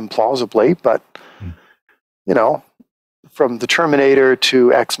less implausibly, but, from the Terminator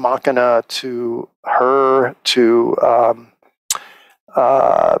to Ex Machina to Her to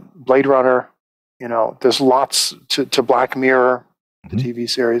Blade Runner, there's lots to Black Mirror, the TV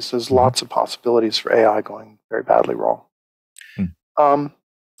series. There's lots of possibilities for AI going very badly wrong. And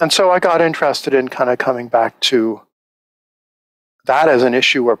so I got interested in kind of coming back to that as an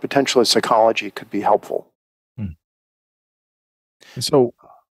issue where potentially psychology could be helpful. So,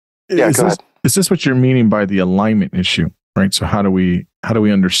 go ahead. Is this what you're meaning by the alignment issue? Right. So how do we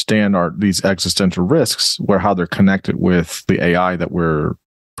understand these existential risks, how they're connected with the AI that we're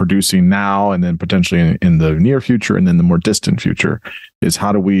producing now, and then potentially in the near future, and then the more distant future?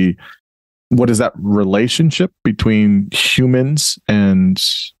 What is that relationship between humans and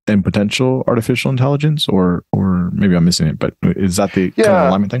potential artificial intelligence, or maybe I'm missing it, but is that the kind of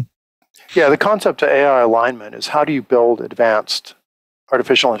alignment thing? Yeah, the concept of AI alignment is how do you build advanced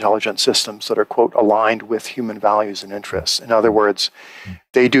artificial intelligence systems that are, quote, aligned with human values and interests. In other words,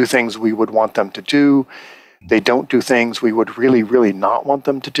 they do things we would want them to do. They don't do things we would really, really not want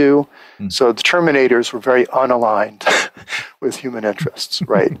them to do. So the Terminators were very unaligned with human interests,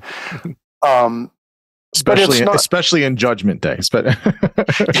 right? Especially in Judgment Day.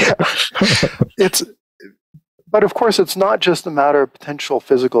 But of course, it's not just a matter of potential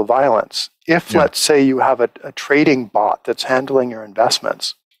physical violence. If, let's say, you have a trading bot that's handling your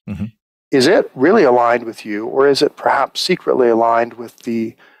investments, is it really aligned with you, or is it perhaps secretly aligned with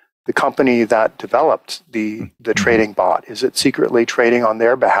the company that developed the trading bot? Is it secretly trading on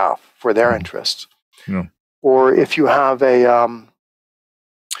their behalf for their interests? Or if you have a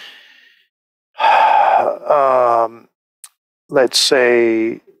let's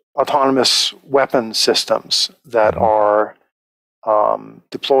say autonomous weapons systems that are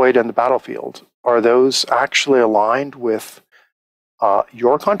deployed in the battlefield, are those actually aligned with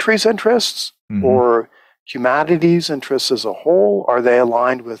your country's interests or humanity's interests as a whole? Are they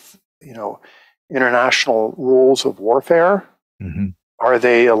aligned with, international rules of warfare? Are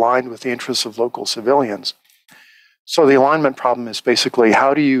they aligned with the interests of local civilians? So the alignment problem is basically,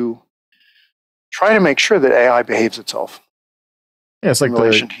 how do you try to make sure that AI behaves itself in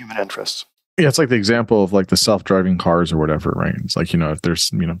relation to human interests? Yeah, it's like the example of like the self-driving cars or whatever, right? It's like, if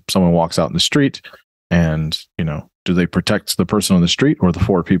there's, someone walks out in the street and, do they protect the person on the street or the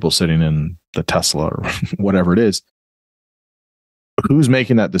four people sitting in the Tesla or whatever it is? Who's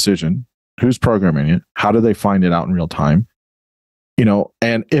making that decision? Who's programming it? How do they find it out in real time?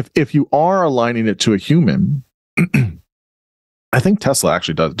 And if you are aligning it to a human, I think Tesla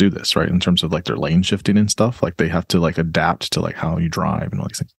actually does do this, right? In terms of like their lane shifting and stuff, like they have to like adapt to like how you drive and all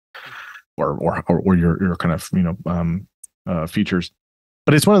these things. Or your kind of features,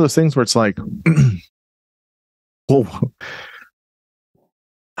 but it's one of those things where it's like, well,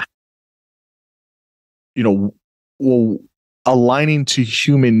 aligning to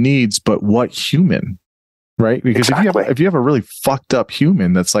human needs, but what human, right? Because Exactly. if you have a really fucked up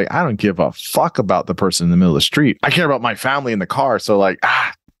human that's like, I don't give a fuck about the person in the middle of the street. I care about my family in the car. So like,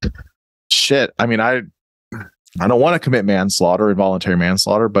 shit. I mean, I don't want to commit manslaughter, involuntary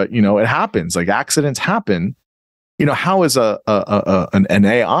manslaughter, but it happens. Like accidents happen. How is an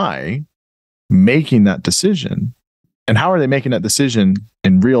AI making that decision, and how are they making that decision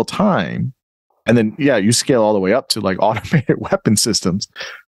in real time? And then, you scale all the way up to like automated weapon systems.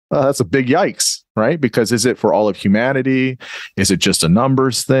 That's a big yikes, right? Because is it for all of humanity? Is it just a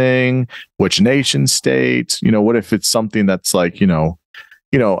numbers thing? Which nation state? What if it's something that's like,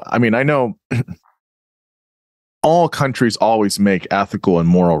 I mean, I know. All countries always make ethical and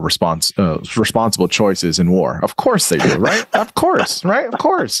moral responsible choices in war. Of course they do, right? Of course, right? Of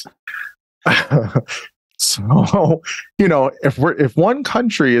course. So, if one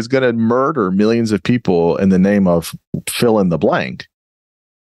country is going to murder millions of people in the name of fill in the blank,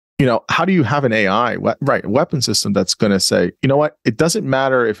 how do you have an AI, weapon system that's going to say, you know what? It doesn't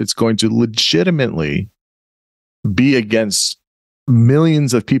matter if it's going to legitimately be against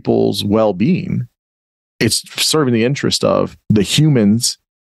millions of people's well-being. It's serving the interest of the humans,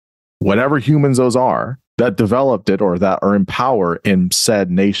 whatever humans those are, that developed it or that are in power in said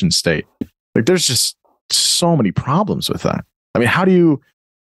nation state. Like there's just so many problems with that. I mean, how do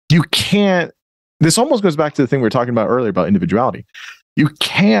you can't, this almost goes back to the thing we were talking about earlier about individuality. You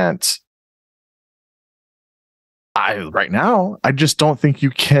can't, right now, I just don't think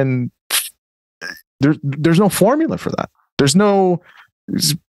you can, there's no formula for that. There's no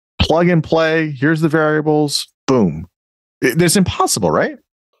plug and play. Here's the variables. Boom. It's impossible, right?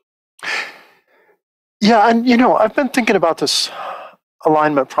 Yeah. And, I've been thinking about this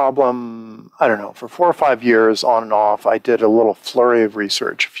alignment problem, I don't know, for 4 or 5 years on and off. I did a little flurry of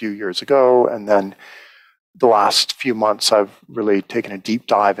research a few years ago. And then the last few months, I've really taken a deep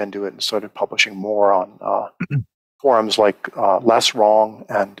dive into it and started publishing more on forums like Less Wrong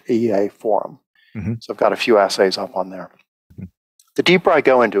and EA Forum. Mm-hmm. So I've got a few essays up on there. The deeper I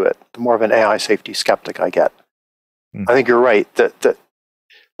go into it, the more of an AI safety skeptic I get. I think you're right. That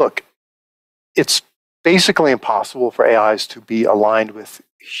look, it's basically impossible for AIs to be aligned with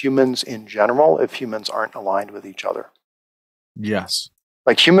humans in general if humans aren't aligned with each other. Yes.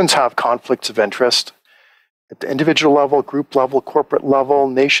 Like humans have conflicts of interest at the individual level, group level, corporate level,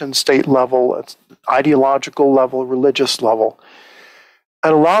 nation state level, ideological level, religious level.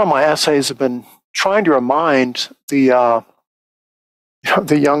 And a lot of my essays have been trying to remind the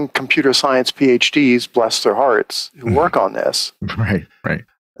young computer science PhDs, bless their hearts, who work on this, right,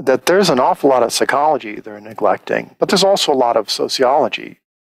 that there's an awful lot of psychology they're neglecting, but there's also a lot of sociology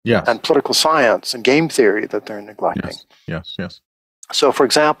and political science and game theory that they're neglecting. Yes. So, for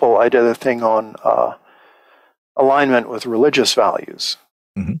example, I did a thing on alignment with religious values,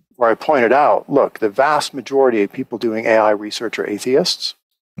 where I pointed out, look, the vast majority of people doing AI research are atheists,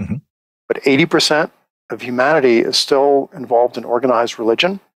 but 80% of humanity is still involved in organized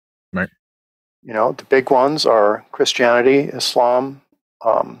religion. Right. The big ones are Christianity, Islam,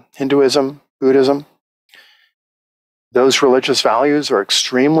 Hinduism, Buddhism. Those religious values are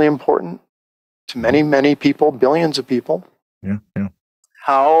extremely important to many, many people, billions of people. Yeah.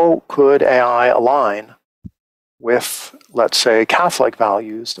 How could AI align with, let's say, Catholic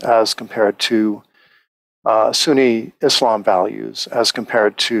values as compared to Sunni Islam values, as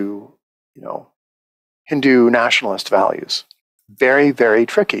compared to, Hindu nationalist values? Very, very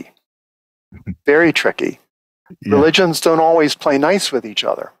tricky. Very tricky. Yeah. Religions don't always play nice with each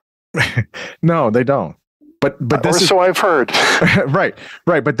other. No, they don't. But this so I've heard. Right.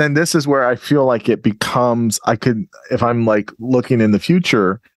 But then this is where I feel like it becomes, if I'm like looking in the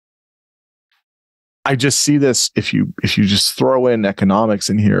future, I just see this, if you just throw in economics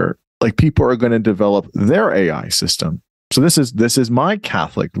in here, like people are going to develop their AI system. So this is my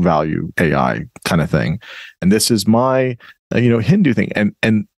Catholic value AI kind of thing, and this is my Hindu thing, and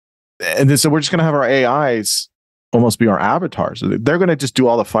then so we're just going to have our AIs almost be our avatars. They're going to just do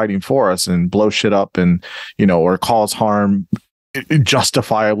all the fighting for us and blow shit up and, or cause harm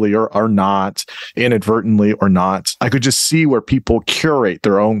justifiably or not, inadvertently or not. I could just see where people curate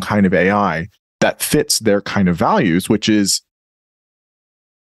their own kind of AI that fits their kind of values, which is,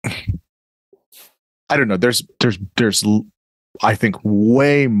 I don't know. There's I think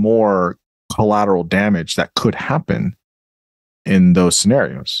way more collateral damage that could happen in those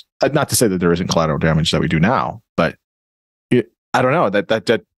scenarios. Not to say that there isn't collateral damage that we do now, but I don't know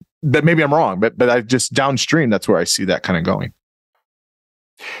that maybe I'm wrong, but I just downstream, that's where I see that kind of going.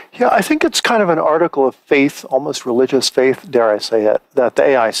 Yeah, I think it's kind of an article of faith, almost religious faith, dare I say it, that the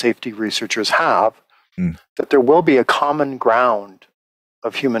AI safety researchers have, that there will be a common ground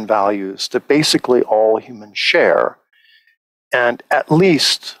of human values that basically all humans share. And at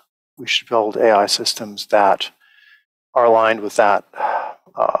least we should build AI systems that are aligned with that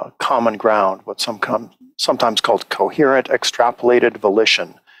common ground, what's sometimes called coherent extrapolated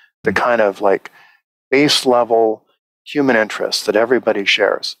volition, the kind of like base level human interest that everybody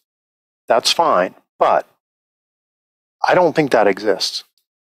shares. That's fine, but I don't think that exists.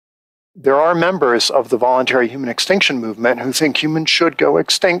 There are members of the voluntary human extinction movement who think humans should go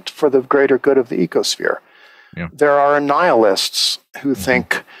extinct for the greater good of the ecosphere. Yeah. There are nihilists who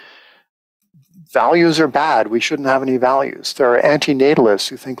think values are bad, we shouldn't have any values. There are antinatalists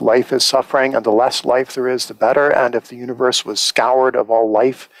who think life is suffering and the less life there is, the better. And if the universe was scoured of all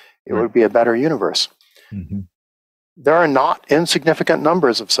life, it would be a better universe. There are not insignificant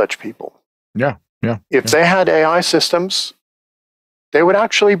numbers of such people. If they had AI systems, they would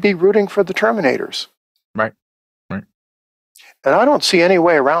actually be rooting for the Terminators. Right. And I don't see any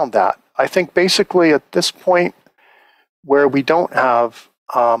way around that. I think basically at this point where we don't have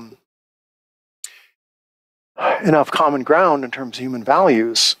enough common ground in terms of human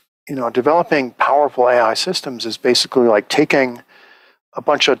values, developing powerful AI systems is basically like taking a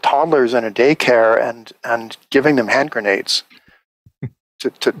bunch of toddlers in a daycare and giving them hand grenades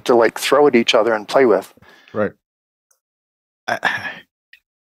to like throw at each other and play with. Right.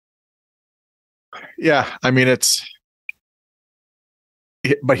 Yeah, I mean,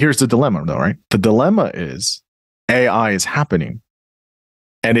 but here's the dilemma though, right? The dilemma is AI is happening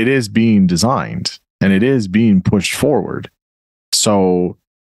and it is being designed and it is being pushed forward. So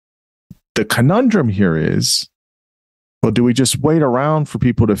the conundrum here is, well, do we just wait around for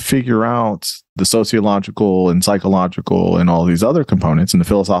people to figure out the sociological and psychological and all these other components and the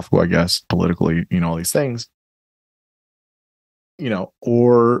philosophical, I guess, politically, all these things,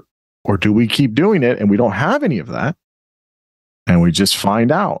 or do we keep doing it and we don't have any of that and we just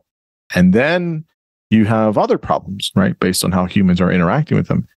find out? And then you have other problems, right? Based on how humans are interacting with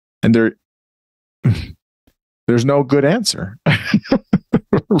them. And there's no good answer,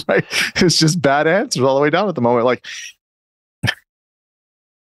 right? It's just bad answers all the way down at the moment. Like,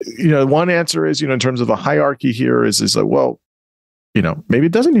 one answer is, in terms of a hierarchy here is like, well, maybe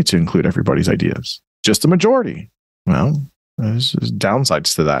it doesn't need to include everybody's ideas, just the majority. Well, there's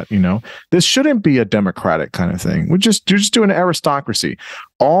downsides to that. This shouldn't be a democratic kind of thing. You're just doing an aristocracy.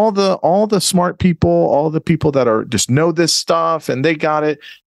 All the smart people, all the people that are just know this stuff and they got it,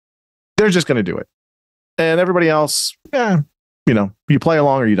 they're just going to do it. And everybody else, you play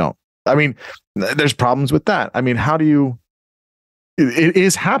along or you don't. I mean, there's problems with that. I mean, how do you? It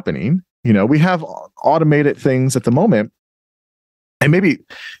is happening. We have automated things at the moment, and maybe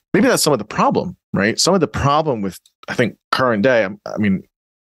that's some of the problem, right? Some of the problem with, I think, current day. I mean,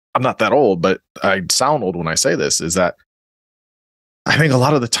 I'm not that old, but I sound old when I say this. Is that I think a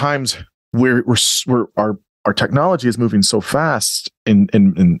lot of the times our technology is moving so fast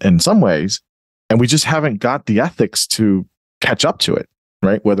in some ways, and we just haven't got the ethics to catch up to it.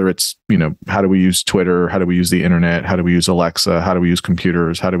 Right? Whether it's, how do we use Twitter? How do we use the internet? How do we use Alexa? How do we use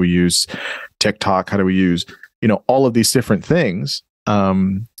computers? How do we use TikTok? How do we use, all of these different things,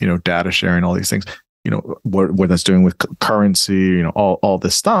 data sharing, all these things, what that's doing with currency, all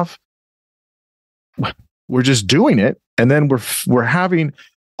this stuff. We're just doing it. And then we're having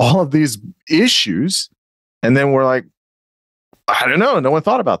all of these issues. And then we're like, I don't know. No one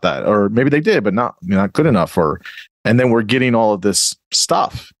thought about that. Or maybe they did, but not good enough. And then we're getting all of this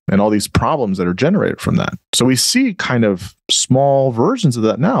stuff and all these problems that are generated from that. So we see kind of small versions of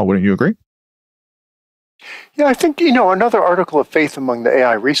that now. Wouldn't you agree? Yeah, I think, another article of faith among the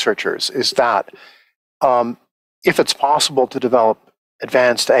AI researchers is that if it's possible to develop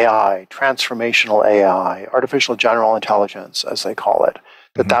advanced AI, transformational AI, artificial general intelligence, as they call it,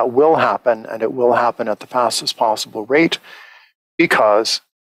 that will happen, and it will happen at the fastest possible rate because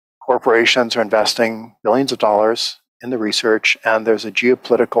corporations are investing billions of dollars in the research, and there's a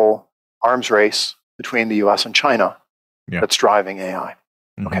geopolitical arms race between the US and China that's driving AI.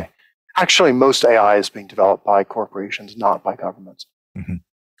 Mm-hmm. Okay. Actually, most AI is being developed by corporations, not by governments. Mm-hmm.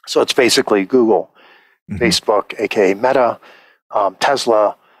 So it's basically Google, Mm-hmm. Facebook, aka Meta,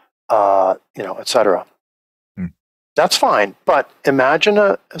 Tesla, et cetera. Mm. That's fine. But imagine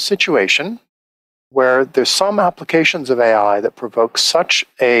a situation where there's some applications of AI that provoke such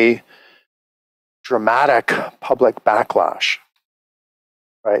a dramatic public backlash,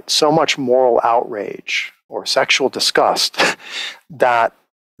 right? So much moral outrage or sexual disgust that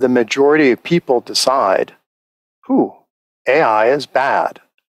the majority of people decide, AI is bad.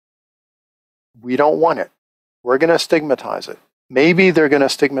 We don't want it. We're going to stigmatize it. Maybe they're going to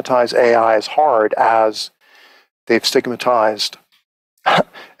stigmatize AI as hard as they've stigmatized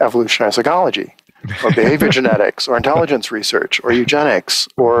evolutionary psychology or behavior genetics or intelligence research or eugenics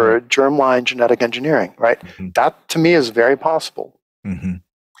or germline genetic engineering, right? Mm-hmm. That to me is very possible. Mm-hmm.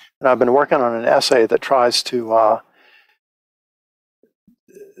 And I've been working on an essay that tries to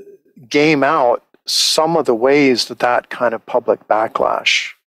game out some of the ways that kind of public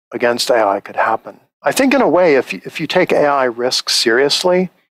backlash against AI could happen. I think in a way, if you take AI risks seriously,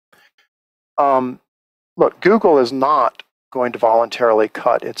 look, Google is not going to voluntarily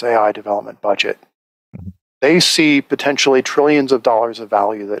cut its AI development budget. Mm-hmm. They see potentially trillions of dollars of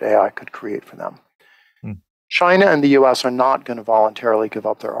value that AI could create for them. Mm-hmm. China and the US are not going to voluntarily give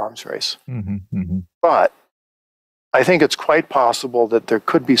up their arms race. Mm-hmm. Mm-hmm. But I think it's quite possible that there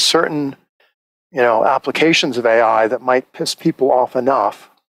could be certain, applications of AI that might piss people off enough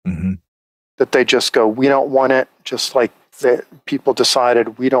that they just go, we don't want it, just like the people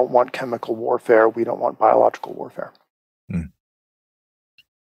decided we don't want chemical warfare, we don't want biological warfare. Mm.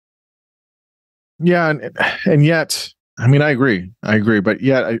 Yeah, and yet, I mean, I agree, but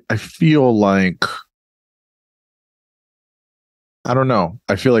yet I feel like, I don't know,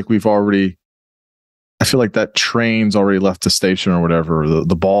 I feel like that train's already left the station or whatever.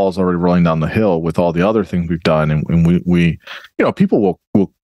 The ball's already rolling down the hill with all the other things we've done, and we people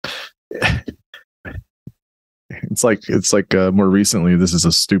will. It's like more recently, this is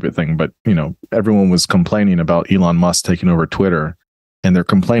a stupid thing, but everyone was complaining about Elon Musk taking over Twitter, and they're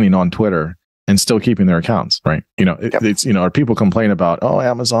complaining on Twitter and still keeping their accounts, right? It's people complain about, oh,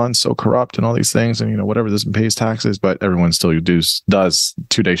 Amazon's so corrupt and all these things, and whatever, this pays taxes, but everyone still does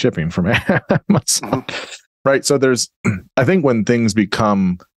 2-day shipping from Amazon, right? So I think when things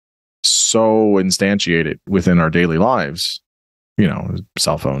become so instantiated within our daily lives,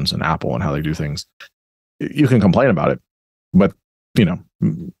 cell phones and Apple and how they do things, you can complain about it, but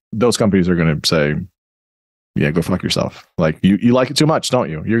those companies are going to say, yeah, go fuck yourself. Like you like it too much,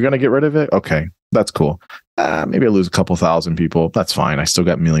 don't you? You're going to get rid of it. Okay, that's cool. Maybe I lose a couple thousand people. That's fine. I still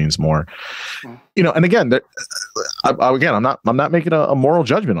got millions more. And again, I'm not making a moral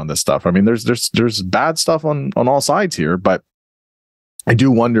judgment on this stuff. I mean, there's bad stuff on all sides here, but I do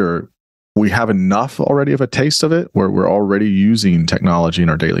wonder, we have enough already of a taste of it where we're already using technology in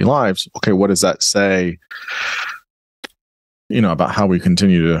our daily lives. Okay, what does that say, about how we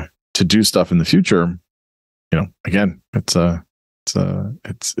continue to do stuff in the future? Again, it's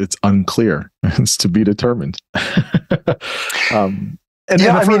unclear. It's to be determined.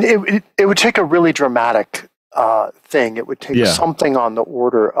 It would take a really dramatic thing. It would take something on the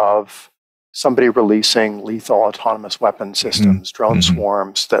order of somebody releasing lethal autonomous weapon systems, drone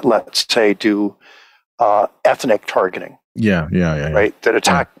swarms that, let's say, do ethnic targeting. Yeah. Right? That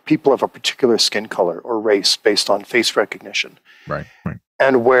attack people of a particular skin color or race based on face recognition. Right.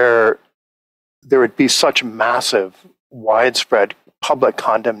 And where there would be such massive, widespread public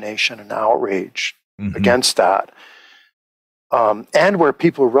condemnation and outrage against that. And where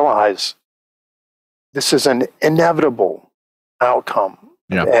people realize this is an inevitable outcome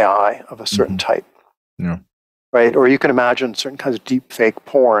of AI of a certain type. Yeah. Right? Or you can imagine certain kinds of deep fake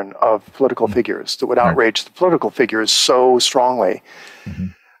porn of political figures that would outrage the political figures so strongly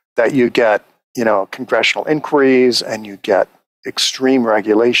that you get, congressional inquiries, and you get extreme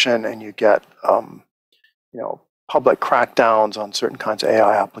regulation, and you get, public crackdowns on certain kinds of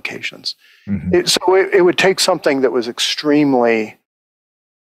AI applications. It would take something that was extremely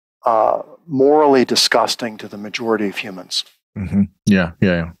morally disgusting to the majority of humans. Yeah.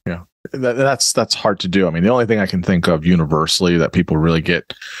 That's hard to do. I mean, the only thing I can think of universally that people really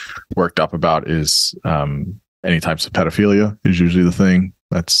get worked up about is any types of pedophilia is usually the thing.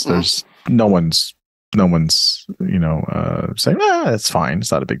 There's no one's saying, it's fine,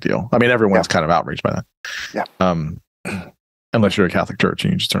 it's not a big deal. I mean, everyone's kind of outraged by that. Yeah. Unless you're a Catholic church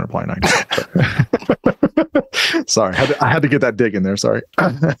and you just turn a blind eye. Sorry, I had to get that dig in there. Sorry.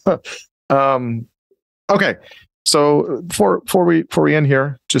 Okay. So before we end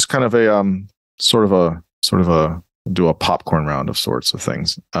here, just kind of sort of a do a popcorn round of sorts of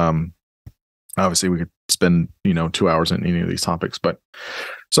things. Obviously, we could spend 2 hours on any of these topics, but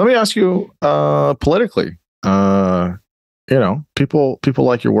so let me ask you, politically, people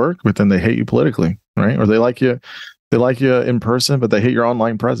like your work, but then they hate you politically, right? Or they like you in person, but they hate your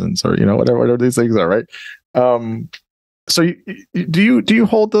online presence, or whatever these things are, right? So do you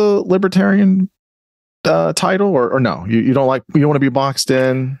hold the libertarian title, or no? You don't like, you don't want to be boxed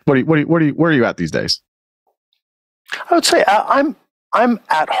in. Where are you at these days? I would say I'm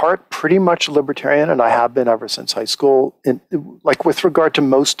at heart pretty much libertarian, and I have been ever since high school. Like with regard to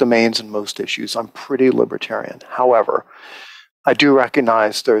most domains and most issues, I'm pretty libertarian. However, I do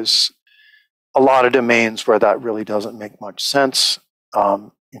recognize there's a lot of domains where that really doesn't make much sense.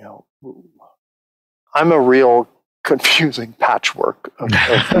 I'm a real confusing patchwork of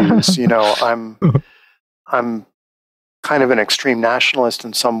views. I'm kind of an extreme nationalist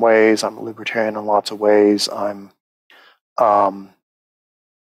in some ways. I'm a libertarian in lots of ways. I'm a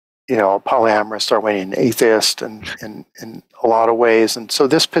polyamorous Darwinian atheist in a lot of ways. And so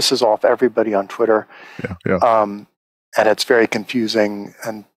this pisses off everybody on Twitter. Yeah. And it's very confusing.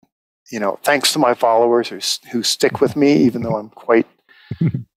 And, thanks to my followers who stick with me, even though I'm quite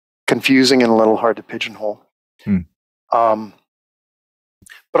confusing and a little hard to pigeonhole. But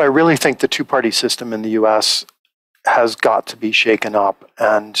I really think the two-party system in the US has got to be shaken up.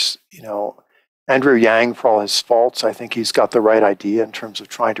 And, Andrew Yang, for all his faults, I think he's got the right idea in terms of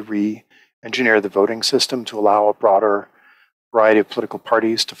trying to re-engineer the voting system to allow a broader variety of political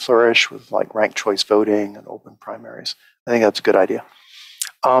parties to flourish with like ranked choice voting and open primaries. I think that's a good idea.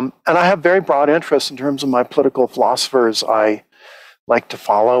 And I have very broad interests in terms of my political philosophers I like to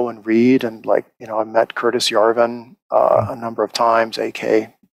follow and read. And I've met Curtis Yarvin a number of times,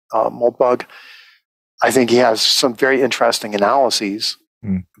 AK Moldbug. I think he has some very interesting analyses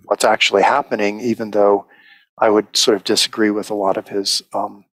of what's actually happening, even though I would sort of disagree with a lot of his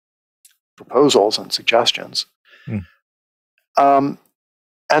proposals and suggestions. And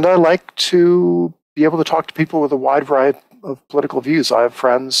I like to be able to talk to people with a wide variety of political views. I have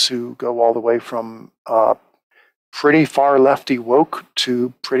friends who go all the way from pretty far lefty woke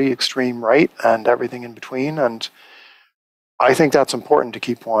to pretty extreme right and everything in between. And I think that's important to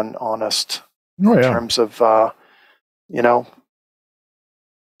keep one honest in terms of,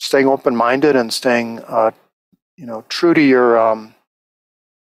 staying open-minded and staying, true to your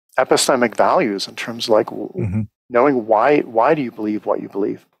epistemic values in terms of knowing why do you believe what you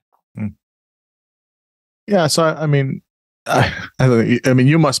believe. Yeah. So, I mean,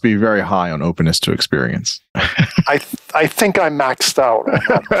 you must be very high on openness to experience. I think I maxed out on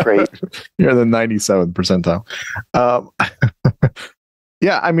that trait. You're the 97th percentile.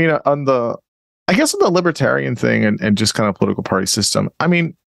 Yeah, I mean, on the libertarian thing and just kind of political party system, I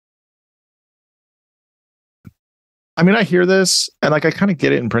hear this and I kind of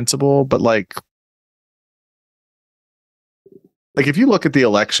get it in principle, but like if you look at the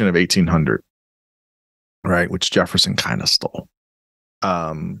election of 1800, right, which Jefferson kind of stole,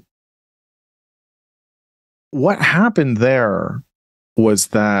 what happened there was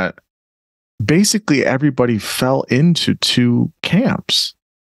that basically everybody fell into two camps,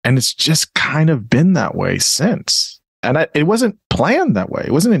 and it's just kind of been that way since. And it wasn't planned that way.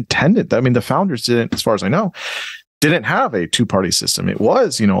 It wasn't intended. The founders didn't, as far as I know, didn't have a two-party system. It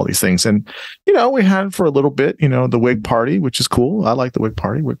was, all these things. And, we had for a little bit, the Whig Party, which is cool. I like the Whig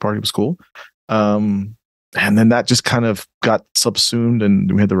Party. Whig Party was cool. And then that just kind of got subsumed,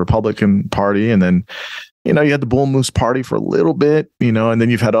 and we had the Republican Party. And then, you had the Bull Moose Party for a little bit, and then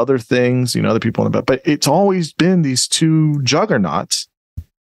you've had other things, other people in the back. But it's always been these two juggernauts.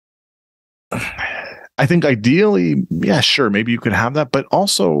 I think ideally, yeah, sure, maybe you could have that, but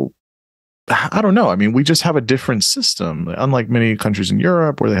also, I don't know. We just have a different system, unlike many countries in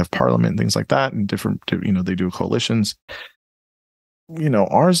Europe where they have parliament and things like that, and different, they do coalitions.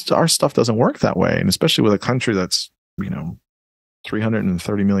 Our stuff doesn't work that way, and especially with a country that's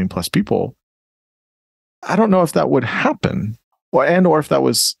 330 million plus people. I don't know if that would happen, or if that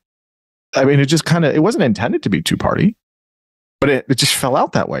was. It just it wasn't intended to be two-party, but it just fell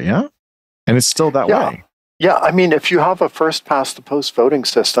out that way, yeah. And it's still that way. Yeah, if you have a first past the post voting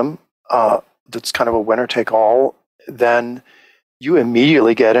system that's kind of a winner take all, then you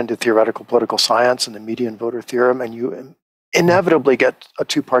immediately get into theoretical political science and the median voter theorem, and you inevitably get a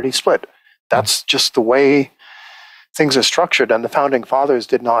two-party split. That's just the way things are structured, and the founding fathers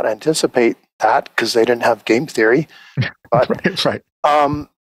did not anticipate that because they didn't have game theory. But right.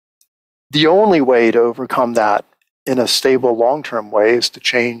 The only way to overcome that in a stable long-term way is to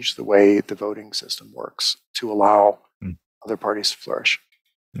change the way the voting system works to allow other parties to flourish.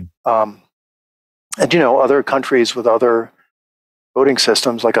 And, other countries with other voting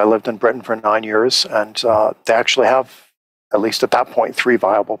systems, like I lived in Britain for 9 years, and they actually have, at least at that point, 3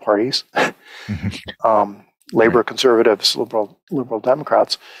 viable parties. Labor, Right. Conservatives, Liberal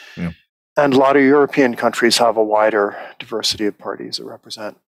Democrats. Yeah. And a lot of European countries have a wider diversity of parties that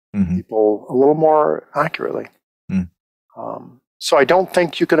represent people a little more accurately. So I don't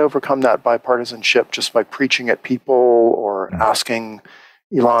think you can overcome that bipartisanship just by preaching at people or asking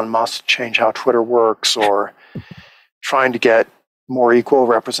Elon Musk to change how Twitter works or trying to get more equal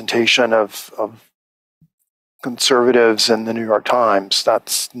representation of conservatives in the New York Times.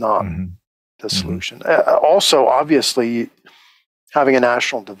 That's not the solution. Also, obviously, having a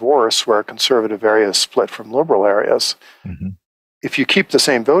national divorce where conservative areas split from liberal areas, if you keep the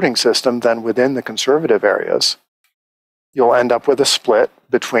same voting system, then within the conservative areas, you'll end up with a split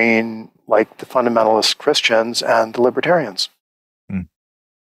between like the fundamentalist Christians and the libertarians.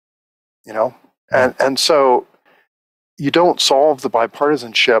 And so you don't solve the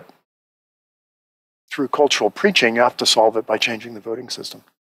bipartisanship through cultural preaching. You have to solve it by changing the voting system.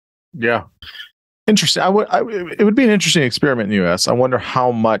 Yeah. Interesting. It would be an interesting experiment in the U.S. I wonder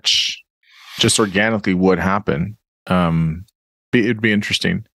how much just organically would happen. It'd be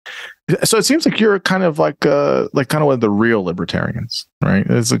interesting. So it seems like you're kind of like one of the real libertarians, right?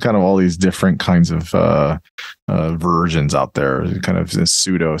 There's kind of all these different kinds of versions out there, kind of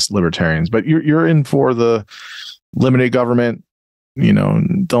pseudo libertarians. But you're in for the limited government.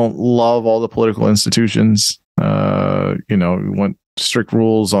 Don't love all the political institutions. Want strict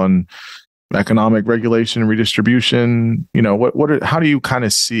rules on economic regulation and redistribution. How do you kind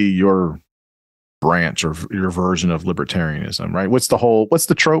of see your branch or your version of libertarianism, right? What's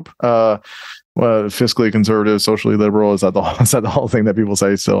the trope? Fiscally conservative, socially liberal. Is that the whole thing that people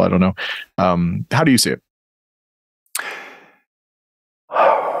say still? I don't know. How do you see it?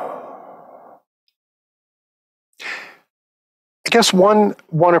 I guess one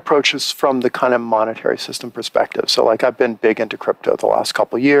approach is from the kind of monetary system perspective. So like I've been big into crypto the last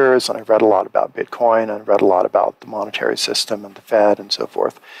couple of years, and I've read a lot about Bitcoin, and read a lot about the monetary system and the Fed and so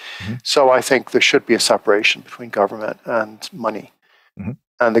forth. So I think there should be a separation between government and money.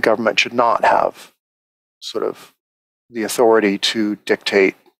 And the government should not have sort of the authority to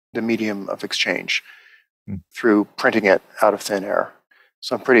dictate the medium of exchange through printing it out of thin air.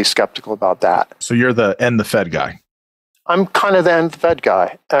 So I'm pretty skeptical about that. So you're the Fed guy. I'm kind of the Fed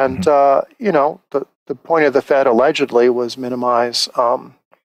guy. And, the point of the Fed allegedly was minimize the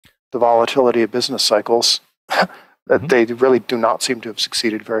volatility of business cycles. That they really do not seem to have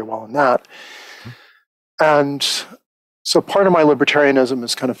succeeded very well in that. And so part of my libertarianism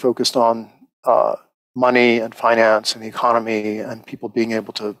is kind of focused on money and finance and the economy and people being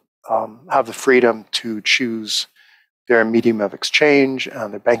able to have the freedom to choose their medium of exchange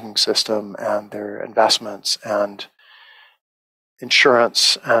and their banking system and their investments and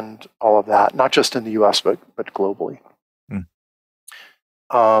insurance and all of that, not just in the US, but globally.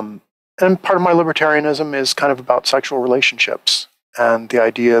 And part of my libertarianism is kind of about sexual relationships and the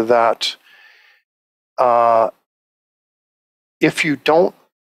idea that if you don't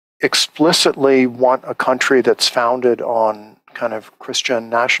explicitly want a country that's founded on kind of Christian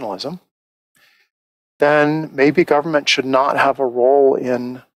nationalism, then maybe government should not have a role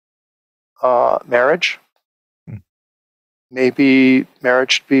in marriage. Maybe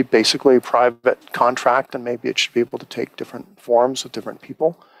marriage should be basically a private contract, and maybe it should be able to take different forms with different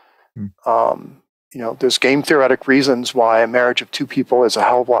people. There's game theoretic reasons why a marriage of 2 people is a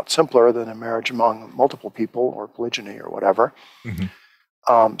hell of a lot simpler than a marriage among multiple people or polygyny or whatever.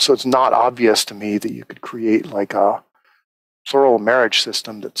 So it's not obvious to me that you could create like a plural marriage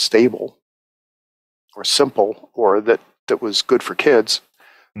system that's stable or simple or that was good for kids.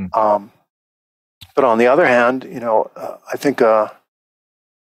 But on the other hand, I think a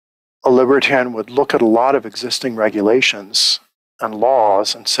libertarian would look at a lot of existing regulations and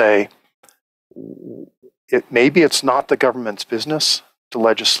laws and say, maybe it's not the government's business to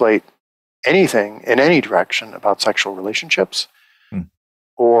legislate anything in any direction about sexual relationships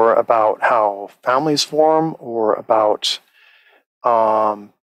or about how families form or about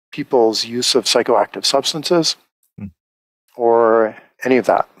people's use of psychoactive substances or any of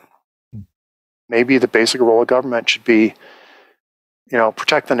that. Maybe the basic role of government should be,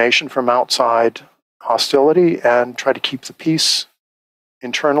 protect the nation from outside hostility and try to keep the peace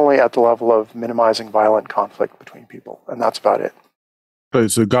internally at the level of minimizing violent conflict between people. And that's about it.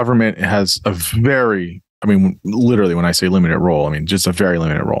 But so government has a very, literally when I say limited role, just a very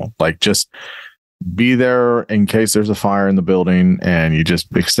limited role. Like just be there in case there's a fire in the building, and you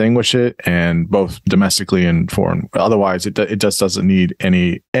just extinguish it, and both domestically and foreign. Otherwise, it just doesn't need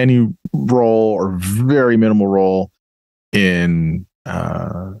any role or very minimal role in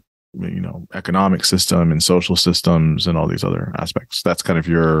economic system and social systems and all these other aspects. That's kind of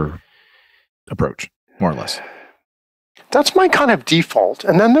your approach, more or less. That's my kind of default.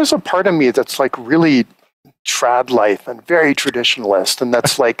 And then there's a part of me that's like really trad life and very traditionalist, and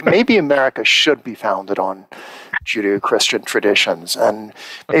that's like, maybe America should be founded on Judeo-Christian traditions, and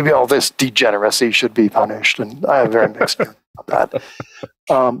maybe all this degeneracy should be punished. And I have very mixed feelings about that.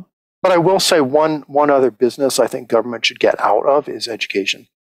 But I will say one other business I think government should get out of is education.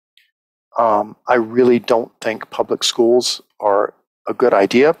 I really don't think public schools are a good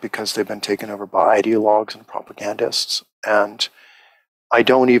idea because they've been taken over by ideologues and propagandists. And I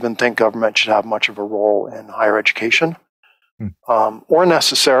don't even think government should have much of a role in higher education, or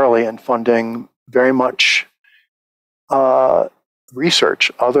necessarily in funding very much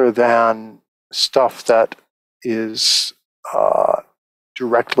research other than stuff that is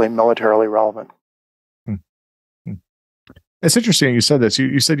directly militarily relevant. It's interesting you said this.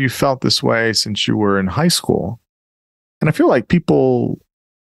 You said you felt this way since you were in high school. And I feel like people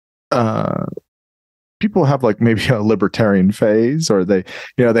have like maybe a libertarian phase, or they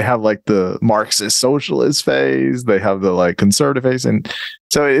have like the Marxist socialist phase, they have the like conservative phase. And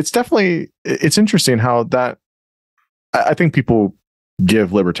so it's interesting how that, I think people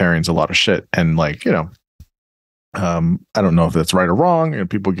give libertarians a lot of shit, and like, I don't know if that's right or wrong.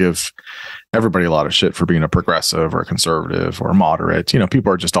 People give everybody a lot of shit for being a progressive or a conservative or a moderate.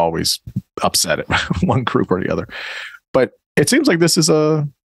 People are just always upset at one group or the other. But it seems like this is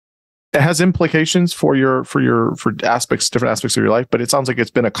it has implications for different aspects of your life, but it sounds like it's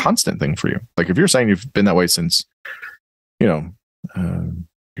been a constant thing for you. Like if you're saying you've been that way since, your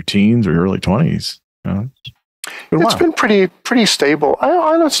teens or your early 20s, it's been pretty stable. I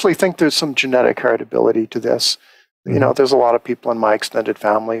honestly think there's some genetic heritability to this. There's a lot of people in my extended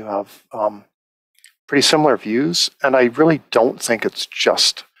family who have pretty similar views, and I really don't think it's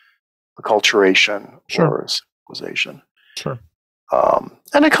just acculturation or civilization. Sure.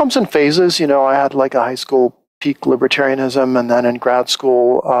 And it comes in phases. I had like a high school peak libertarianism, and then in grad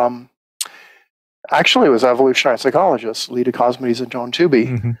school, actually it was evolutionary psychologists, Lita Cosmides and John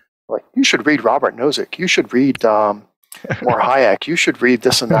Tooby. Like, you should read Robert Nozick. You should read more Hayek. You should read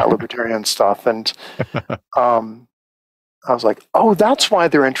this and that libertarian stuff. And I was like, oh, that's why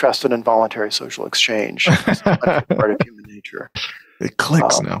they're interested in voluntary social exchange. It's part of human nature. It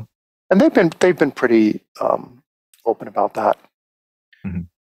clicks now. And they've been pretty open about that.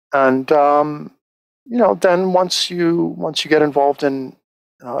 And then once you get involved in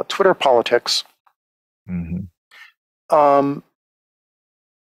Twitter politics, and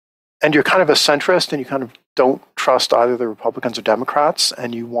you're kind of a centrist, and you kind of don't trust either the Republicans or Democrats,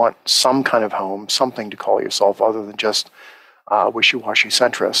 and you want some kind of home, something to call yourself other than just wishy-washy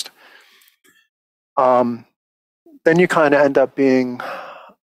centrist, then you kind of end up being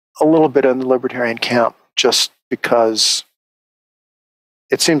a little bit in the libertarian camp, just because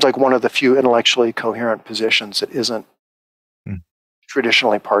it seems like one of the few intellectually coherent positions that isn't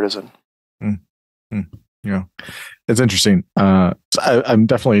traditionally partisan. Yeah, it's interesting. I'm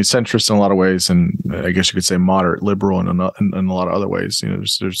definitely centrist in a lot of ways, and I guess you could say moderate liberal in a lot of other ways.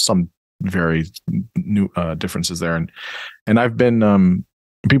 There's some very new differences there, and I've been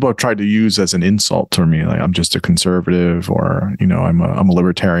people have tried to use as an insult to me, like I'm just a conservative, or I'm a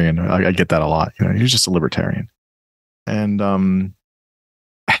libertarian. I get that a lot. You're just a libertarian, and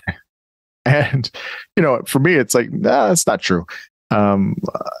and for me it's like, nah, that's not true. I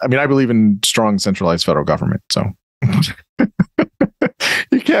mean, I believe in strong centralized federal government, so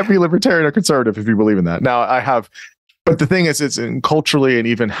you can't be libertarian or conservative if you believe in that. Now, but the thing is, it's in culturally and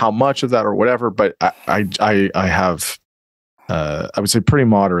even how much of that or whatever. But I have, I would say, pretty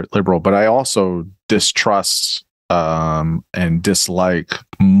moderate liberal. But I also distrust and dislike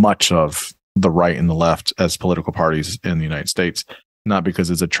much of the right and the left as political parties in the United States. Not because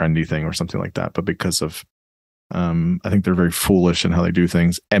it's a trendy thing or something like that, but because of I think they're very foolish in how they do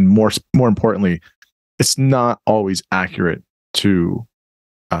things, and more importantly, it's not always accurate to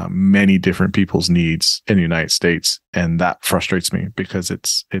many different people's needs in the United States, and that frustrates me because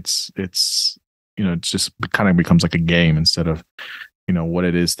it's just kind of becomes like a game instead of what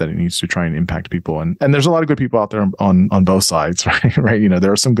it is that it needs to try and impact people. And there's a lot of good people out there on both sides, right?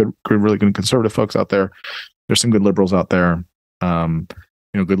 There are some really good conservative folks out there. There's some good liberals out there.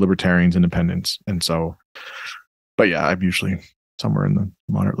 Good libertarians, independents, and so. But yeah, I'm usually somewhere in the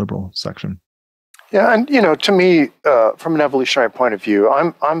moderate liberal section. Yeah, and to me, from an evolutionary point of view,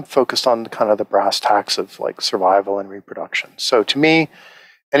 I'm focused on kind of the brass tacks of like survival and reproduction. So to me,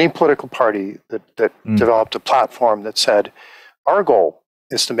 any political party that developed a platform that said, our goal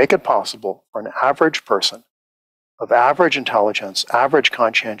is to make it possible for an average person of average intelligence, average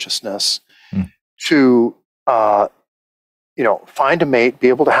conscientiousness, to find a mate, be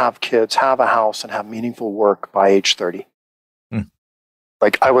able to have kids, have a house, and have meaningful work by age 30.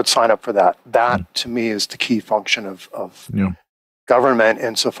 Like, I would sign up for that. That, to me, is the key function of government,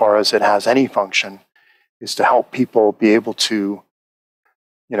 insofar as it has any function, is to help people be able to,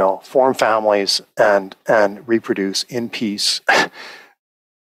 form families and reproduce in peace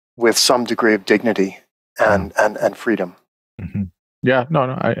with some degree of dignity and freedom. Yeah,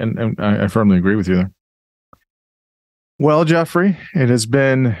 no, I firmly agree with you there. Well, Geoffrey, it has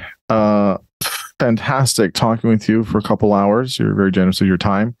been fantastic talking with you for a couple hours. You're very generous with your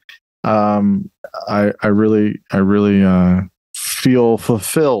time. I really feel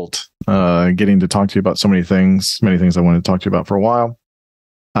fulfilled getting to talk to you about so many things I wanted to talk to you about for a while.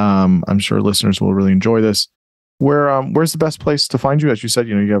 I'm sure listeners will really enjoy this. Where's the best place to find you? As you said,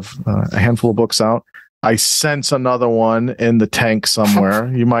 you have a handful of books out. I sense another one in the tank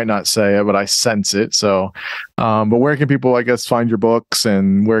somewhere. You might not say it, but I sense it. So, but where can people, I guess, find your books,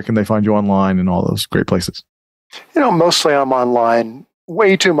 and where can they find you online and all those great places? Mostly I'm online,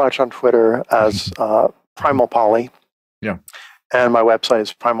 way too much on Twitter as Primal Poly. Yeah. And my website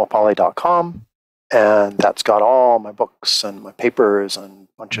is primalpoly.com. And that's got all my books and my papers and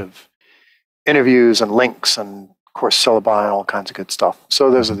a bunch of interviews and links and course syllabi and all kinds of good stuff.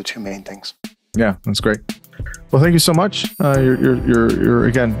 So those are the two main things. Yeah, that's great. Well, thank you so much. You're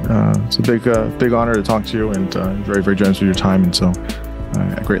again, it's a big honor to talk to you, and very, very generous with your time. And so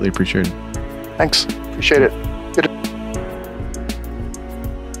I greatly appreciate it. Thanks. Appreciate it.